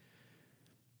do.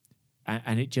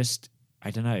 And it just, I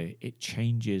don't know, it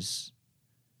changes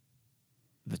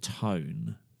the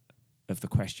tone of the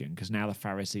question, because now the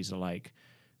Pharisees are like,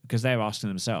 because they're asking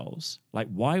themselves, like,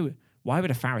 why would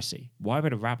a Pharisee, why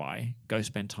would a rabbi go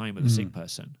spend time with a sick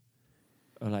person?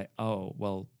 Or like, oh,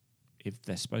 well, if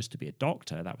they're supposed to be a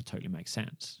doctor, that would totally make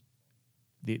sense.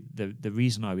 The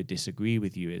reason I would disagree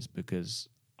with you is because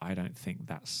I don't think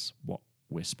that's what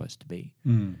we're supposed to be.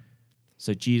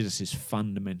 So Jesus is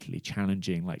fundamentally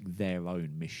challenging like their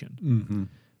own mission,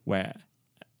 where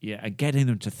and getting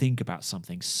them to think about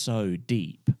something so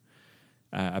deep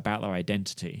about their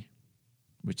identity,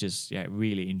 which is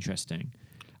really interesting.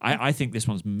 I think this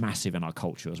one's massive in our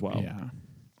culture as well. Yeah.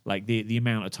 Like the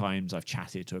amount of times I've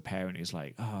chatted to a parent who's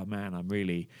like, oh man, I'm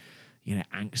really,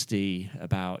 angsty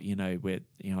about, with,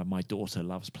 my daughter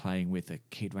loves playing with a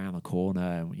kid around the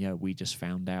corner. And, we just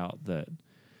found out that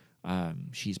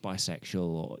she's bisexual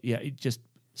or just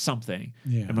something.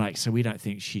 Yeah. I'm like, so we don't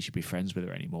think she should be friends with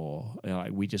her anymore.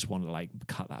 Like, we just want to like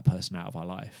cut that person out of our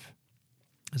life.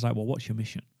 It's like, well, what's your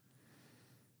mission?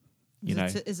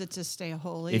 Is it to stay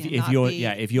holy?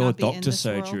 If you're doctor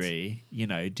surgery,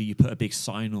 do you put a big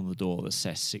sign on the door that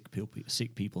says sick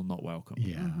people not welcome?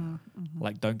 Yeah.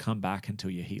 Like, don't come back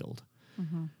until you're healed.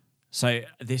 So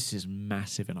this is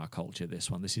massive in our culture.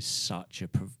 This one, this is such a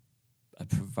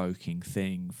provoking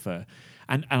thing for,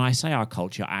 and I say our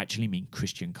culture, I actually mean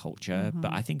Christian culture,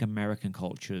 but I think American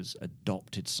culture's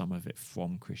adopted some of it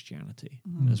from Christianity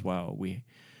as well. We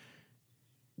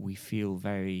feel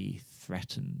very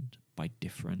threatened by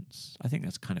difference. I think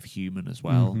that's kind of human as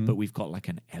well, but we've got like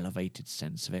an elevated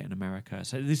sense of it in America.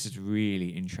 So this is really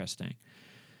interesting.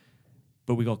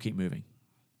 But we got to keep moving.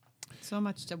 So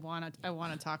much I want to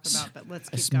talk about, but let's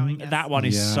keep going. Yes. That one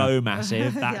is so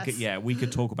massive. That Yes. we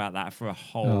could talk about that for a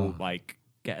whole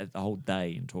get a whole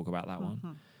day and talk about that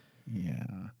one. Yeah.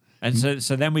 And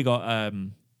so then we got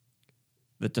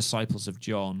the disciples of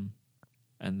John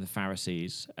and the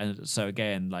Pharisees. And so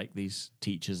again, like these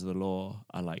teachers of the law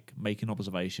are like making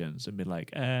observations and be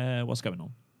like, what's going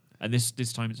on? And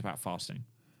this time it's about fasting.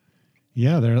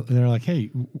 Yeah, they're like, hey,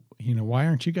 why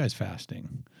aren't you guys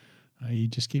fasting? You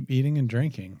just keep eating and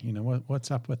drinking.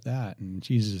 What's up with that? And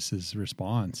Jesus's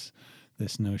response,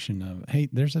 this notion of, hey,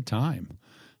 there's a time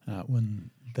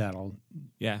when that'll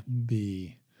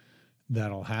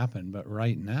happen, but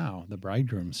right now the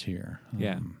bridegroom's here.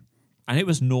 And it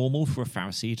was normal for a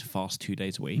Pharisee to fast 2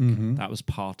 days a week. That was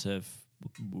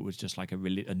was just like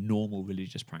a normal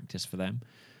religious practice for them.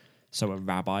 So a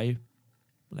rabbi,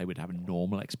 they would have a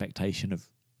normal expectation of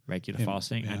regular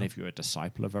fasting. And if you're a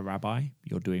disciple of a rabbi,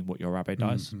 you're doing what your rabbi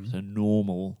does. So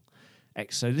normal.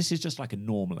 So this is just like a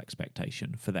normal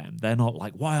expectation for them. They're not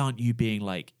like, why aren't you being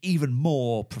like even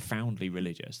more profoundly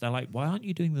religious? They're like, why aren't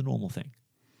you doing the normal thing?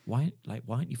 Why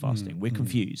aren't you fasting? We're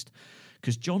confused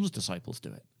because John's disciples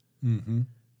do it.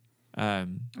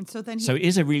 And so then so it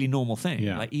is a really normal thing.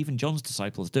 Yeah. Like even John's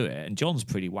disciples do it, and John's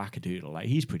pretty wackadoodle. Like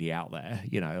he's pretty out there,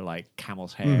 like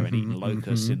camel's hair and eating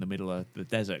locusts in the middle of the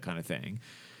desert kind of thing.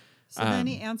 So then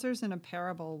he answers in a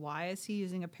parable. Why is he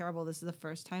using a parable? This is the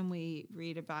first time we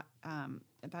read about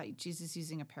Jesus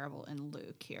using a parable in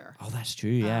Luke here. Oh, that's true.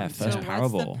 Yeah, first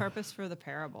parable. What's the purpose for the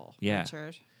parable,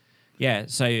 Richard? Yeah,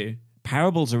 so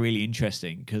parables are really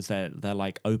interesting because they're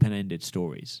like open-ended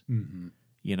stories.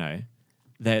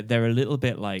 They're a little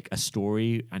bit like a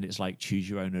story, and it's like choose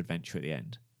your own adventure at the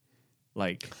end.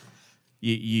 Like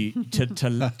you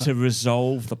to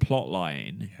resolve the plot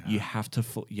line, you have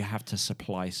to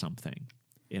supply something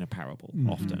in a parable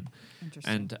often.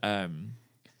 Interesting.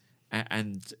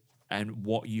 And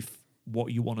what you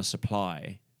want to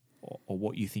supply or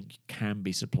what you think can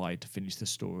be supplied to finish the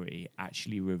story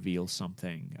actually reveals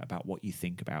something about what you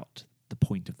think about the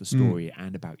point of the story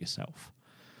and about yourself.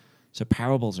 So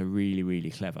parables are really, really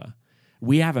clever.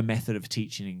 We have a method of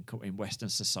teaching in Western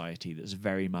society that's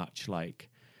very much like,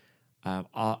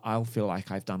 I'll feel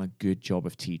like I've done a good job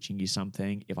of teaching you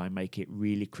something if I make it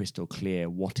really crystal clear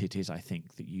what it is I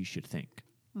think that you should think.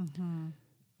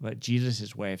 But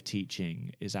Jesus' way of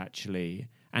teaching is actually,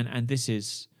 and this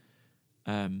is,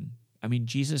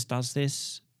 Jesus does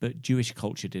this, but Jewish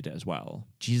culture did it as well.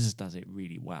 Jesus does it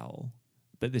really well,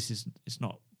 but it's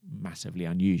not massively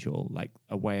unusual, like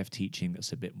a way of teaching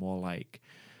that's a bit more like,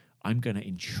 I'm going to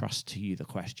entrust to you the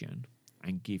question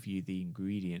and give you the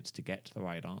ingredients to get to the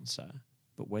right answer.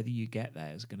 But whether you get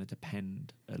there is going to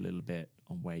depend a little bit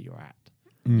on where you're at.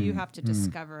 You have to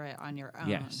discover it on your own.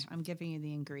 Yes. I'm giving you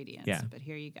the ingredients, but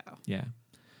here you go. Yeah.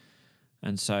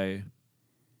 And so,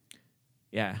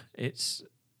 he's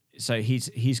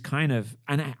kind of,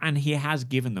 and he has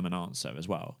given them an answer as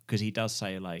well, because he does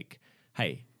say like,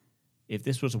 hey, if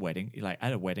this was a wedding, like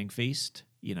at a wedding feast,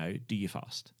 do you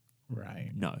fast?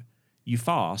 Right. No. You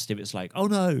fast if it's like, oh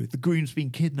no, the groom's been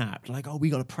kidnapped. Like, oh, we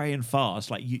got to pray and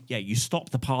fast. Like, you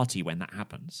stop the party when that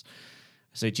happens.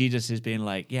 So Jesus is being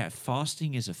like,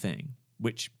 fasting is a thing,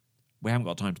 which we haven't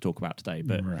got time to talk about today,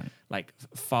 but Right. like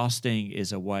fasting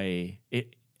is a way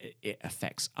it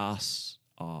affects us,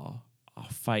 our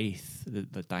faith,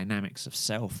 the dynamics of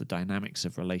self, the dynamics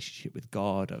of relationship with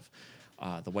God, of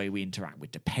the way we interact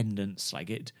with dependence. Like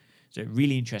it's a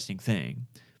really interesting thing.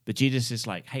 But Jesus is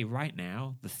like, hey, right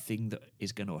now, the thing that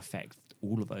is going to affect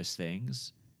all of those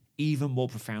things, even more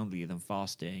profoundly than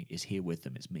fasting, is here with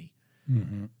them. It's me.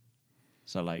 Mm-hmm.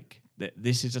 So like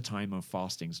this is a time when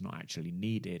fasting's not actually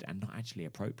needed and not actually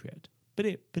appropriate, but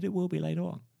it will be later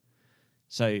on.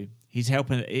 So he's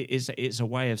helping. It's a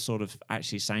way of sort of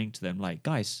actually saying to them, like,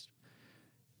 guys,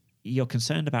 you're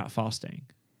concerned about fasting.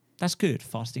 That's good.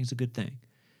 Fasting's a good thing.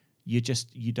 You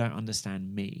don't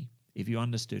understand me. If you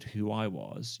understood who I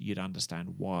was, you'd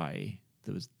understand why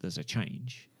there's a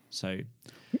change. So,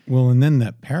 Well, and then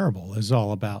that parable is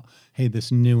all about, hey,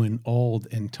 this new and old,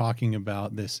 and talking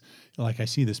about this. Like I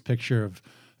see this picture of,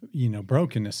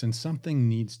 brokenness, and something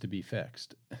needs to be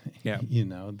fixed. Yeah.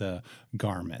 The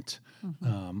garment,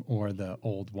 or the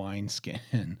old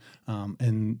wineskin,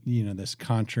 and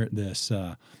this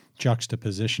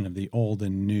juxtaposition of the old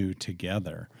and new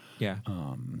together. yeah.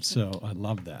 So I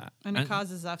love that. And it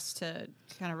causes us to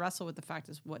kind of wrestle with the fact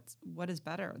is what is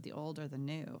better, the old or the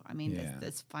new? I mean, Yeah.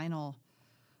 the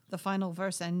final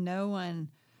verse, and no one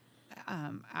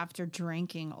after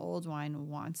drinking old wine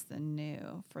wants the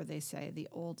new, for they say the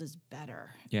old is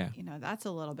better. Yeah. That's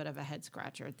a little bit of a head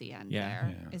scratcher at the end Yeah.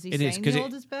 there. Yeah. Is he It is, saying 'cause the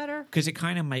old is better? Because it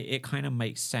kind of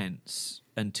makes sense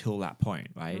until that point,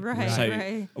 right? Right, So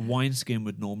right. a wineskin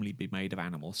would normally be made of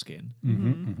animal skin,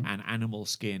 Mm-hmm. and animal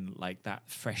skin, like that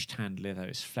fresh tanned leather,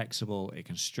 is flexible. It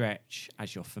can stretch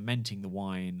as you're fermenting the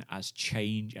wine, as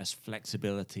change, as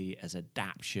flexibility, as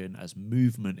adaptation, as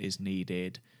movement is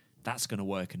needed. That's going to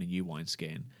work in a new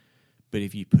wineskin. But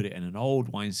if you put it in an old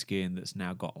wineskin that's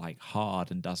now got like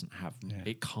hard and doesn't have,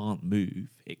 it can't move,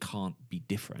 it can't be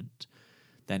different,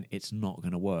 then it's not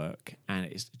going to work. And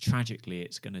it's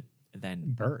going to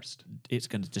then Burst. it's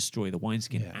going to destroy the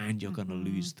wineskin, Yeah. and you're going to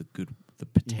lose the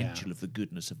potential of the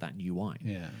goodness of that new wine.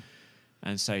 Yeah.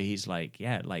 And so he's like,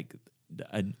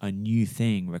 a new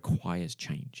thing requires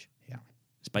change. Yeah.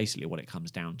 It's basically what it comes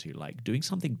down to. Like doing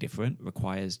something different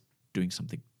requires doing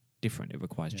something different. It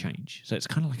requires change. So it's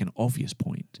kind of like an obvious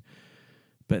point.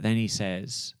 But then he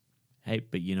says, hey,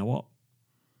 but you know what?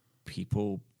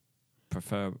 People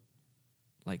prefer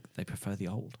the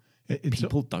old.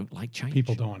 People don't like change.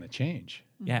 People don't want to change.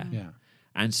 Yeah. Yeah.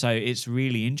 And so it's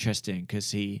really interesting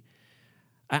because and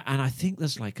I think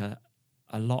there's like a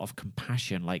lot of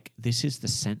compassion. Like this is the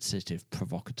sensitive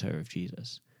provocateur of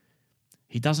Jesus.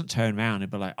 He doesn't turn around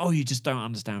and be like, oh, you just don't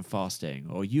understand fasting,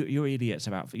 or you're idiots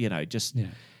about,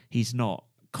 he's not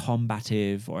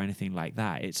combative or anything like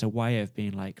that. It's a way of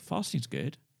being like, fasting's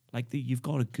good. Like you've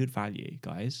got a good value,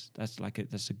 guys. That's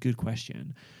a good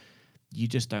question. You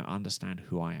just don't understand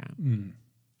who I am. Mm.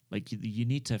 Like you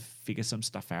need to figure some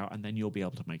stuff out, and then you'll be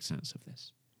able to make sense of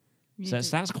this. You So do.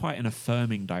 that's quite an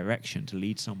affirming direction to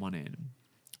lead someone in.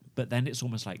 But then it's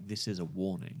almost like this is a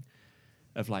warning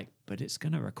of like, but it's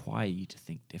going to require you to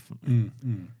think differently.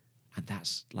 And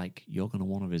that's like, you're going to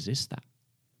want to resist that.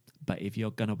 But if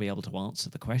you're going to be able to answer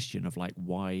the question of like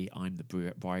why I'm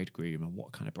the bridegroom and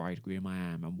what kind of bridegroom I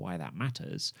am and why that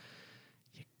matters,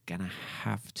 you're going to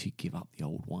have to give up the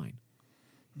old wine.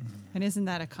 And isn't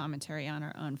that a commentary on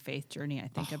our own faith journey? I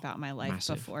think about my life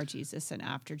massive. before Jesus and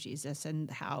after Jesus, and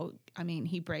how,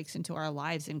 he breaks into our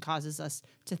lives and causes us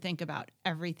to think about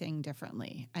everything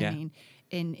differently. I mean,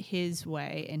 in his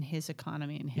way, in his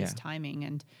economy, in his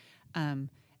timing.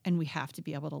 And we have to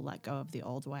be able to let go of the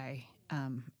old way.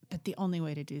 But the only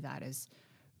way to do that is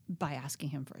by asking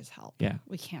him for his help. Yeah.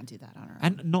 We can't do that on our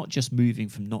own. And not just moving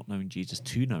from not knowing Jesus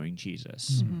to knowing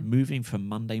Jesus, moving from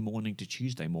Monday morning to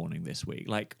Tuesday morning this week,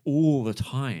 like all the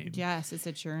time. Yes, it's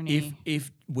a journey.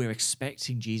 If we're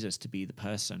expecting Jesus to be the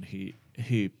person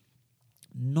who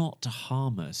not to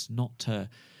harm us, not to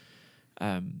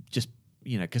just,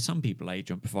 because some people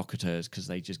age on provocateurs because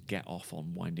they just get off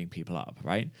on winding people up,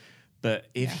 right? But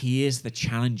if he is the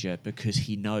challenger because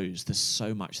he knows there's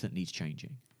so much that needs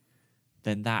changing,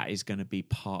 then that is going to be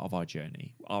part of our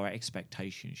journey. Our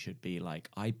expectation should be like,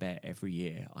 I bet every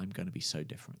year I'm going to be so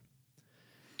different.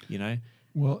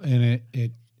 Well, and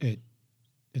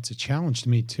it's a challenge to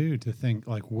me too to think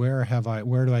like, where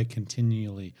do I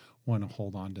continually want to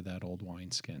hold on to that old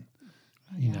wineskin?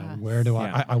 Where do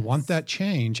I want that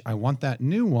change? I want that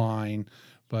new wine,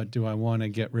 but do I want to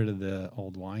get rid of the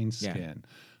old wineskin?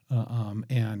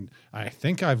 And I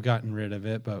think I've gotten rid of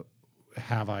it, but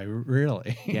have I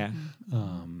really? Yeah.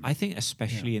 I think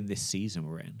especially in this season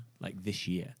we're in, like this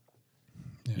year,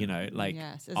 You know, like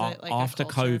Yes. Is it like a after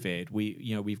culture? COVID,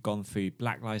 we've gone through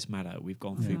Black Lives Matter, we've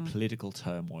gone through political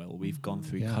turmoil, we've gone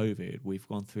through Yeah. COVID, we've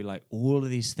gone through like all of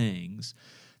these things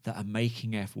that are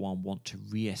making everyone want to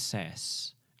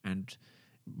reassess and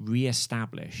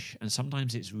reestablish. And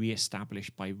sometimes it's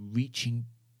reestablished by reaching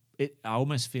it. I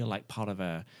almost feel like part of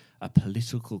a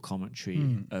political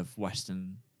commentary of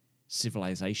Western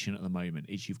civilization at the moment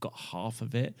is you've got half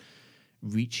of it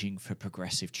reaching for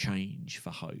progressive change for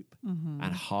hope,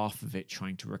 and half of it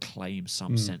trying to reclaim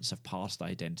some sense of past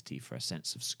identity for a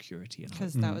sense of security and hope.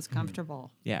 Because that was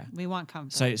comfortable. Yeah. We want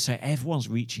comfort. So everyone's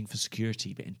reaching for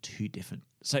security, but in two different.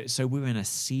 So we're in a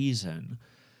season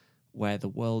where the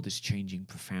world is changing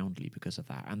profoundly because of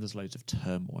that, and there's loads of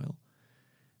turmoil,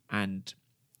 and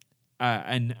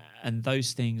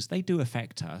those things, they do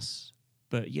affect us,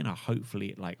 but you know,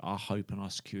 hopefully, like, our hope and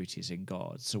our security is in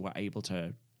God, so we're able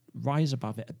to rise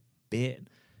above it a bit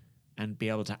and be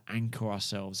able to anchor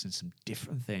ourselves in some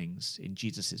different things, in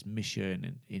Jesus's mission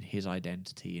and in his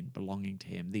identity and belonging to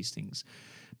him, these things.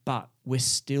 But we're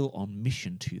still on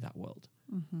mission to that world.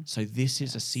 So this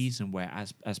is a season where,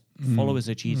 as followers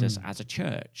of Jesus, as a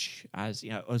church, as you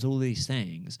know, as all these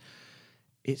things,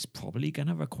 it's probably going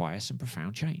to require some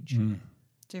profound change.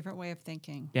 Different way of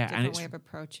thinking. Yeah, and Different it's- way of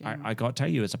approaching. I got to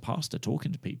tell you, as a pastor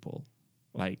talking to people,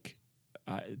 like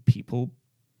people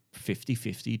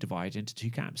 50-50 divided into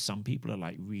two camps. Some people are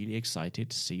like really excited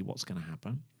to see what's going to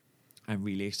happen and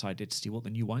really excited to see what the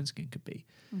new wineskin could be.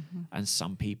 And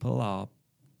some people are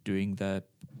doing the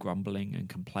grumbling and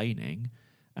complaining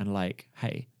and like,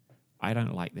 hey, I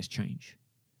don't like this change.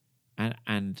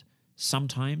 And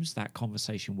sometimes that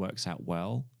conversation works out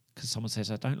well because someone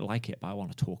says, I don't like it, but I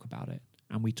want to talk about it.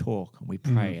 And we talk and we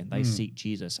pray and they seek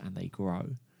Jesus and they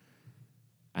grow.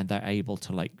 And they're able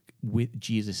to, like, with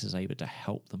Jesus is able to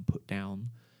help them put down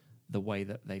the way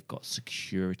that they've got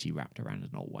security wrapped around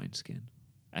an old wineskin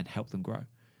and help them grow.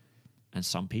 And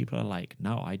some people are like,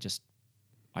 no, I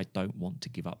don't want to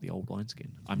give up the old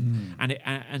wineskin.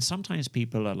 And sometimes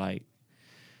people are like,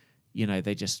 you know,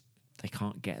 they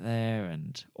can't get there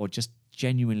or just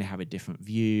genuinely have a different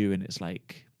view. And it's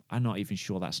like, I'm not even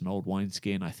sure that's an old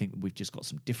wineskin. I think we've just got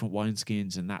some different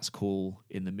wineskins, and that's cool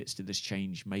in the midst of this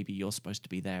change. Maybe you're supposed to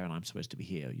be there and I'm supposed to be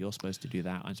here. You're supposed to do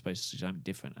that. I'm supposed to do something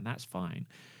different, and that's fine.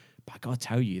 But I got to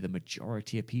tell you, the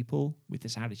majority of people with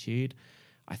this attitude,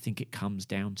 I think it comes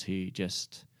down to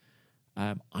just,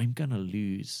 I'm going to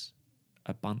lose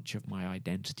a bunch of my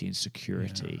identity and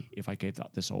security if I gave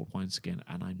up this old wineskin,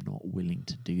 and I'm not willing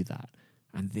to do that.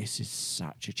 And this is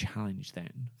such a challenge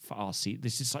then for our seat.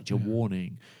 This is such a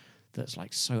warning that's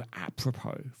like so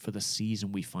apropos for the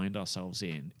season we find ourselves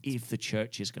in. If the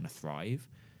church is going to thrive,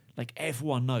 like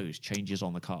everyone knows change is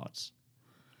on the cards.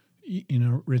 You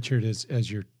know, Richard, as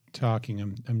you're talking,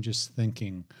 I'm just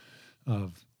thinking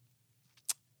of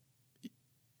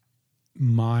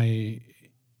my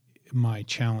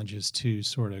challenges to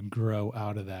sort of grow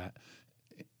out of that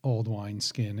old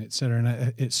wineskin, et cetera.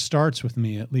 And it starts with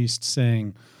me at least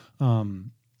saying,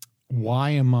 why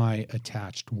am I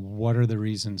attached? What are the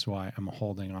reasons why I'm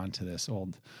holding on to this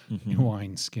old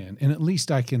wineskin? And at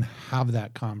least I can have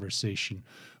that conversation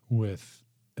with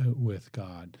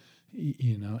God,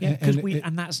 you know. Yeah,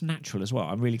 and that's natural as well.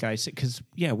 I'm really glad because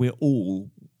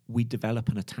we develop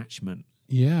an attachment.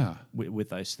 Yeah, with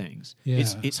those things. Yeah.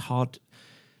 It's hard.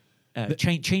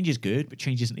 Change is good, but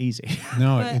change isn't easy.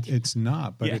 No, But- it's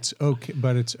not. But it's okay.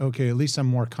 But it's okay. At least I'm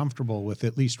more comfortable with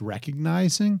at least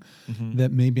recognizing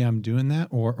that maybe I'm doing that,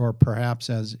 or perhaps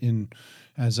as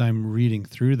I'm reading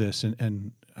through this,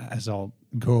 and as I'll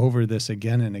go over this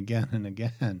again and again and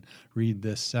again, read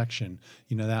this section,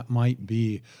 you know, that might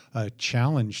be a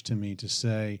challenge to me to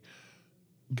say,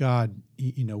 God,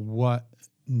 you know,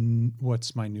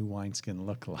 what's my new wineskin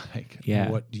look like? Yeah.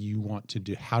 What do you want to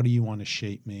do? How do you want to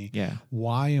shape me? Yeah.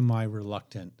 Why am I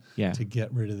reluctant Yeah. to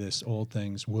get rid of this old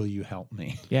things? Will you help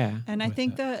me? Yeah. And I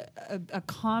think a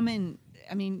common,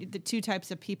 I mean, the two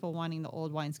types of people wanting the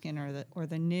old wineskin or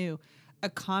the new, a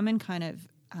common kind of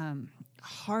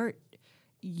heart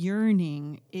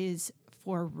yearning is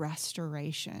for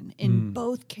restoration. In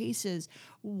both cases,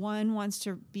 one wants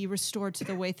to be restored to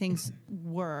the way things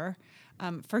were,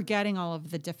 forgetting all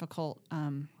of the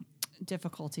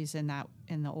difficulties in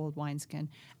the old wineskin,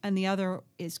 and the other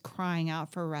is crying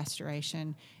out for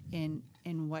restoration in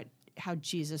how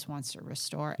Jesus wants to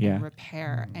restore Yeah. and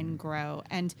repair and grow,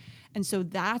 and so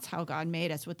that's how God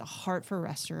made us, with the heart for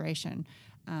restoration,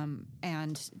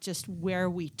 and just where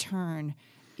we turn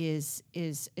is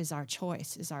our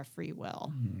choice, is our free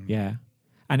will. Yeah.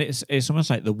 And it's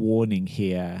almost like the warning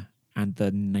here and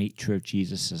the nature of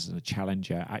Jesus as a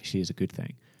challenger actually is a good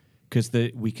thing. because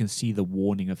we can see the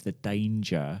warning of the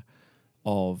danger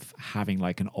of having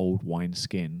like an old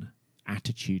wineskin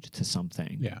attitude to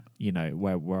something. Yeah. You know,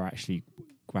 where we're actually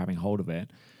grabbing hold of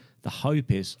it. The hope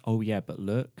is, oh yeah, but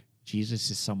look, Jesus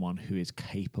is someone who is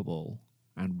capable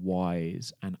and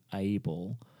wise and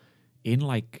able in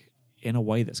a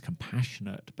way that's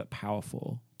compassionate but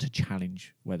powerful to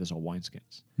challenge where there's old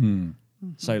wineskins.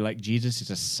 So like Jesus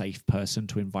is a safe person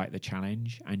to invite the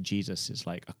challenge, and Jesus is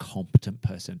like a competent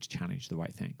person to challenge the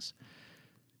right things.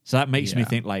 So that makes me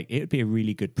think like it would be a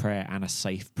really good prayer and a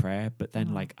safe prayer, but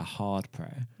then like a hard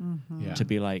prayer to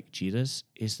be like, Jesus,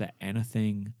 is there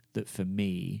anything that for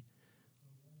me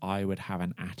I would have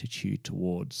an attitude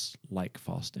towards, like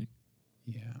fasting?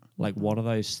 Yeah. Like what are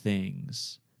those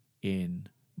things in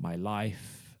my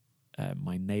life,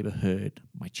 my neighborhood,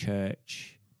 my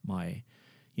church, my,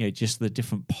 you know, just the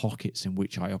different pockets in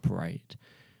which I operate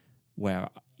where,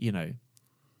 you know,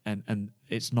 and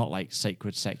it's not like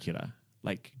sacred secular.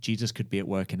 Like Jesus could be at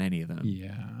work in any of them.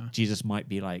 Yeah. Jesus might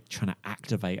be like trying to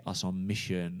activate us on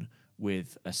mission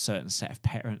with a certain set of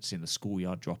parents in the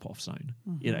schoolyard drop-off zone.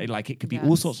 You know, like it could be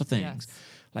all sorts of things.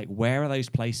 Like where are those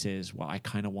places where I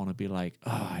kind of want to be like,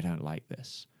 oh, I don't like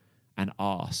this, and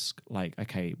ask like,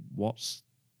 okay, what's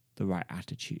the right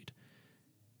attitude?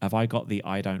 Have I got the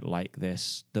I don't like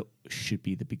this that should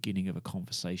be the beginning of a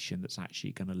conversation that's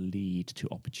actually going to lead to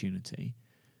opportunity?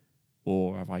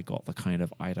 Or have I got the kind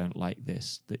of I don't like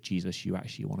this that Jesus, you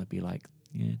actually want to be like,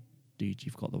 yeah, dude,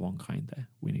 you've got the wrong kind there.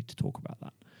 We need to talk about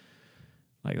that.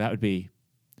 Like that would be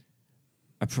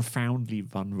a profoundly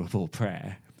vulnerable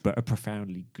prayer, but a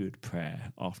profoundly good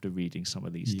prayer after reading some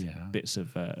of these bits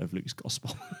of Luke's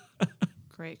gospel.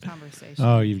 Great conversation.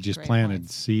 Oh, you've just Great planted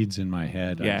points. seeds in my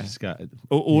head. Yeah. I just got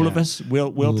All of us,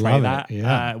 we'll pray Love that. it,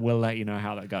 yeah. We'll let you know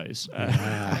how that goes.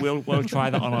 We'll try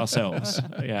that on ourselves.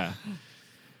 Yeah.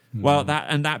 Well,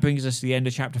 that brings us to the end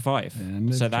of chapter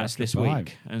 5. So that's this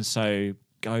week. And so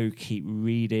go keep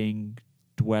reading,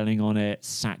 dwelling on it,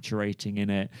 saturating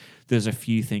in it. There's a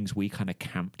few things we kind of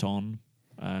camped on.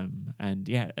 And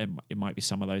yeah, it might be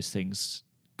some of those things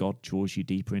God draws you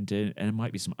deeper into, and it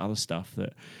might be some other stuff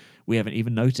that we haven't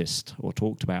even noticed or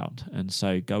talked about. And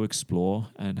so go explore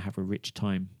and have a rich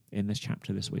time in this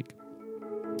chapter this week.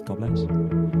 God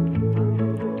bless.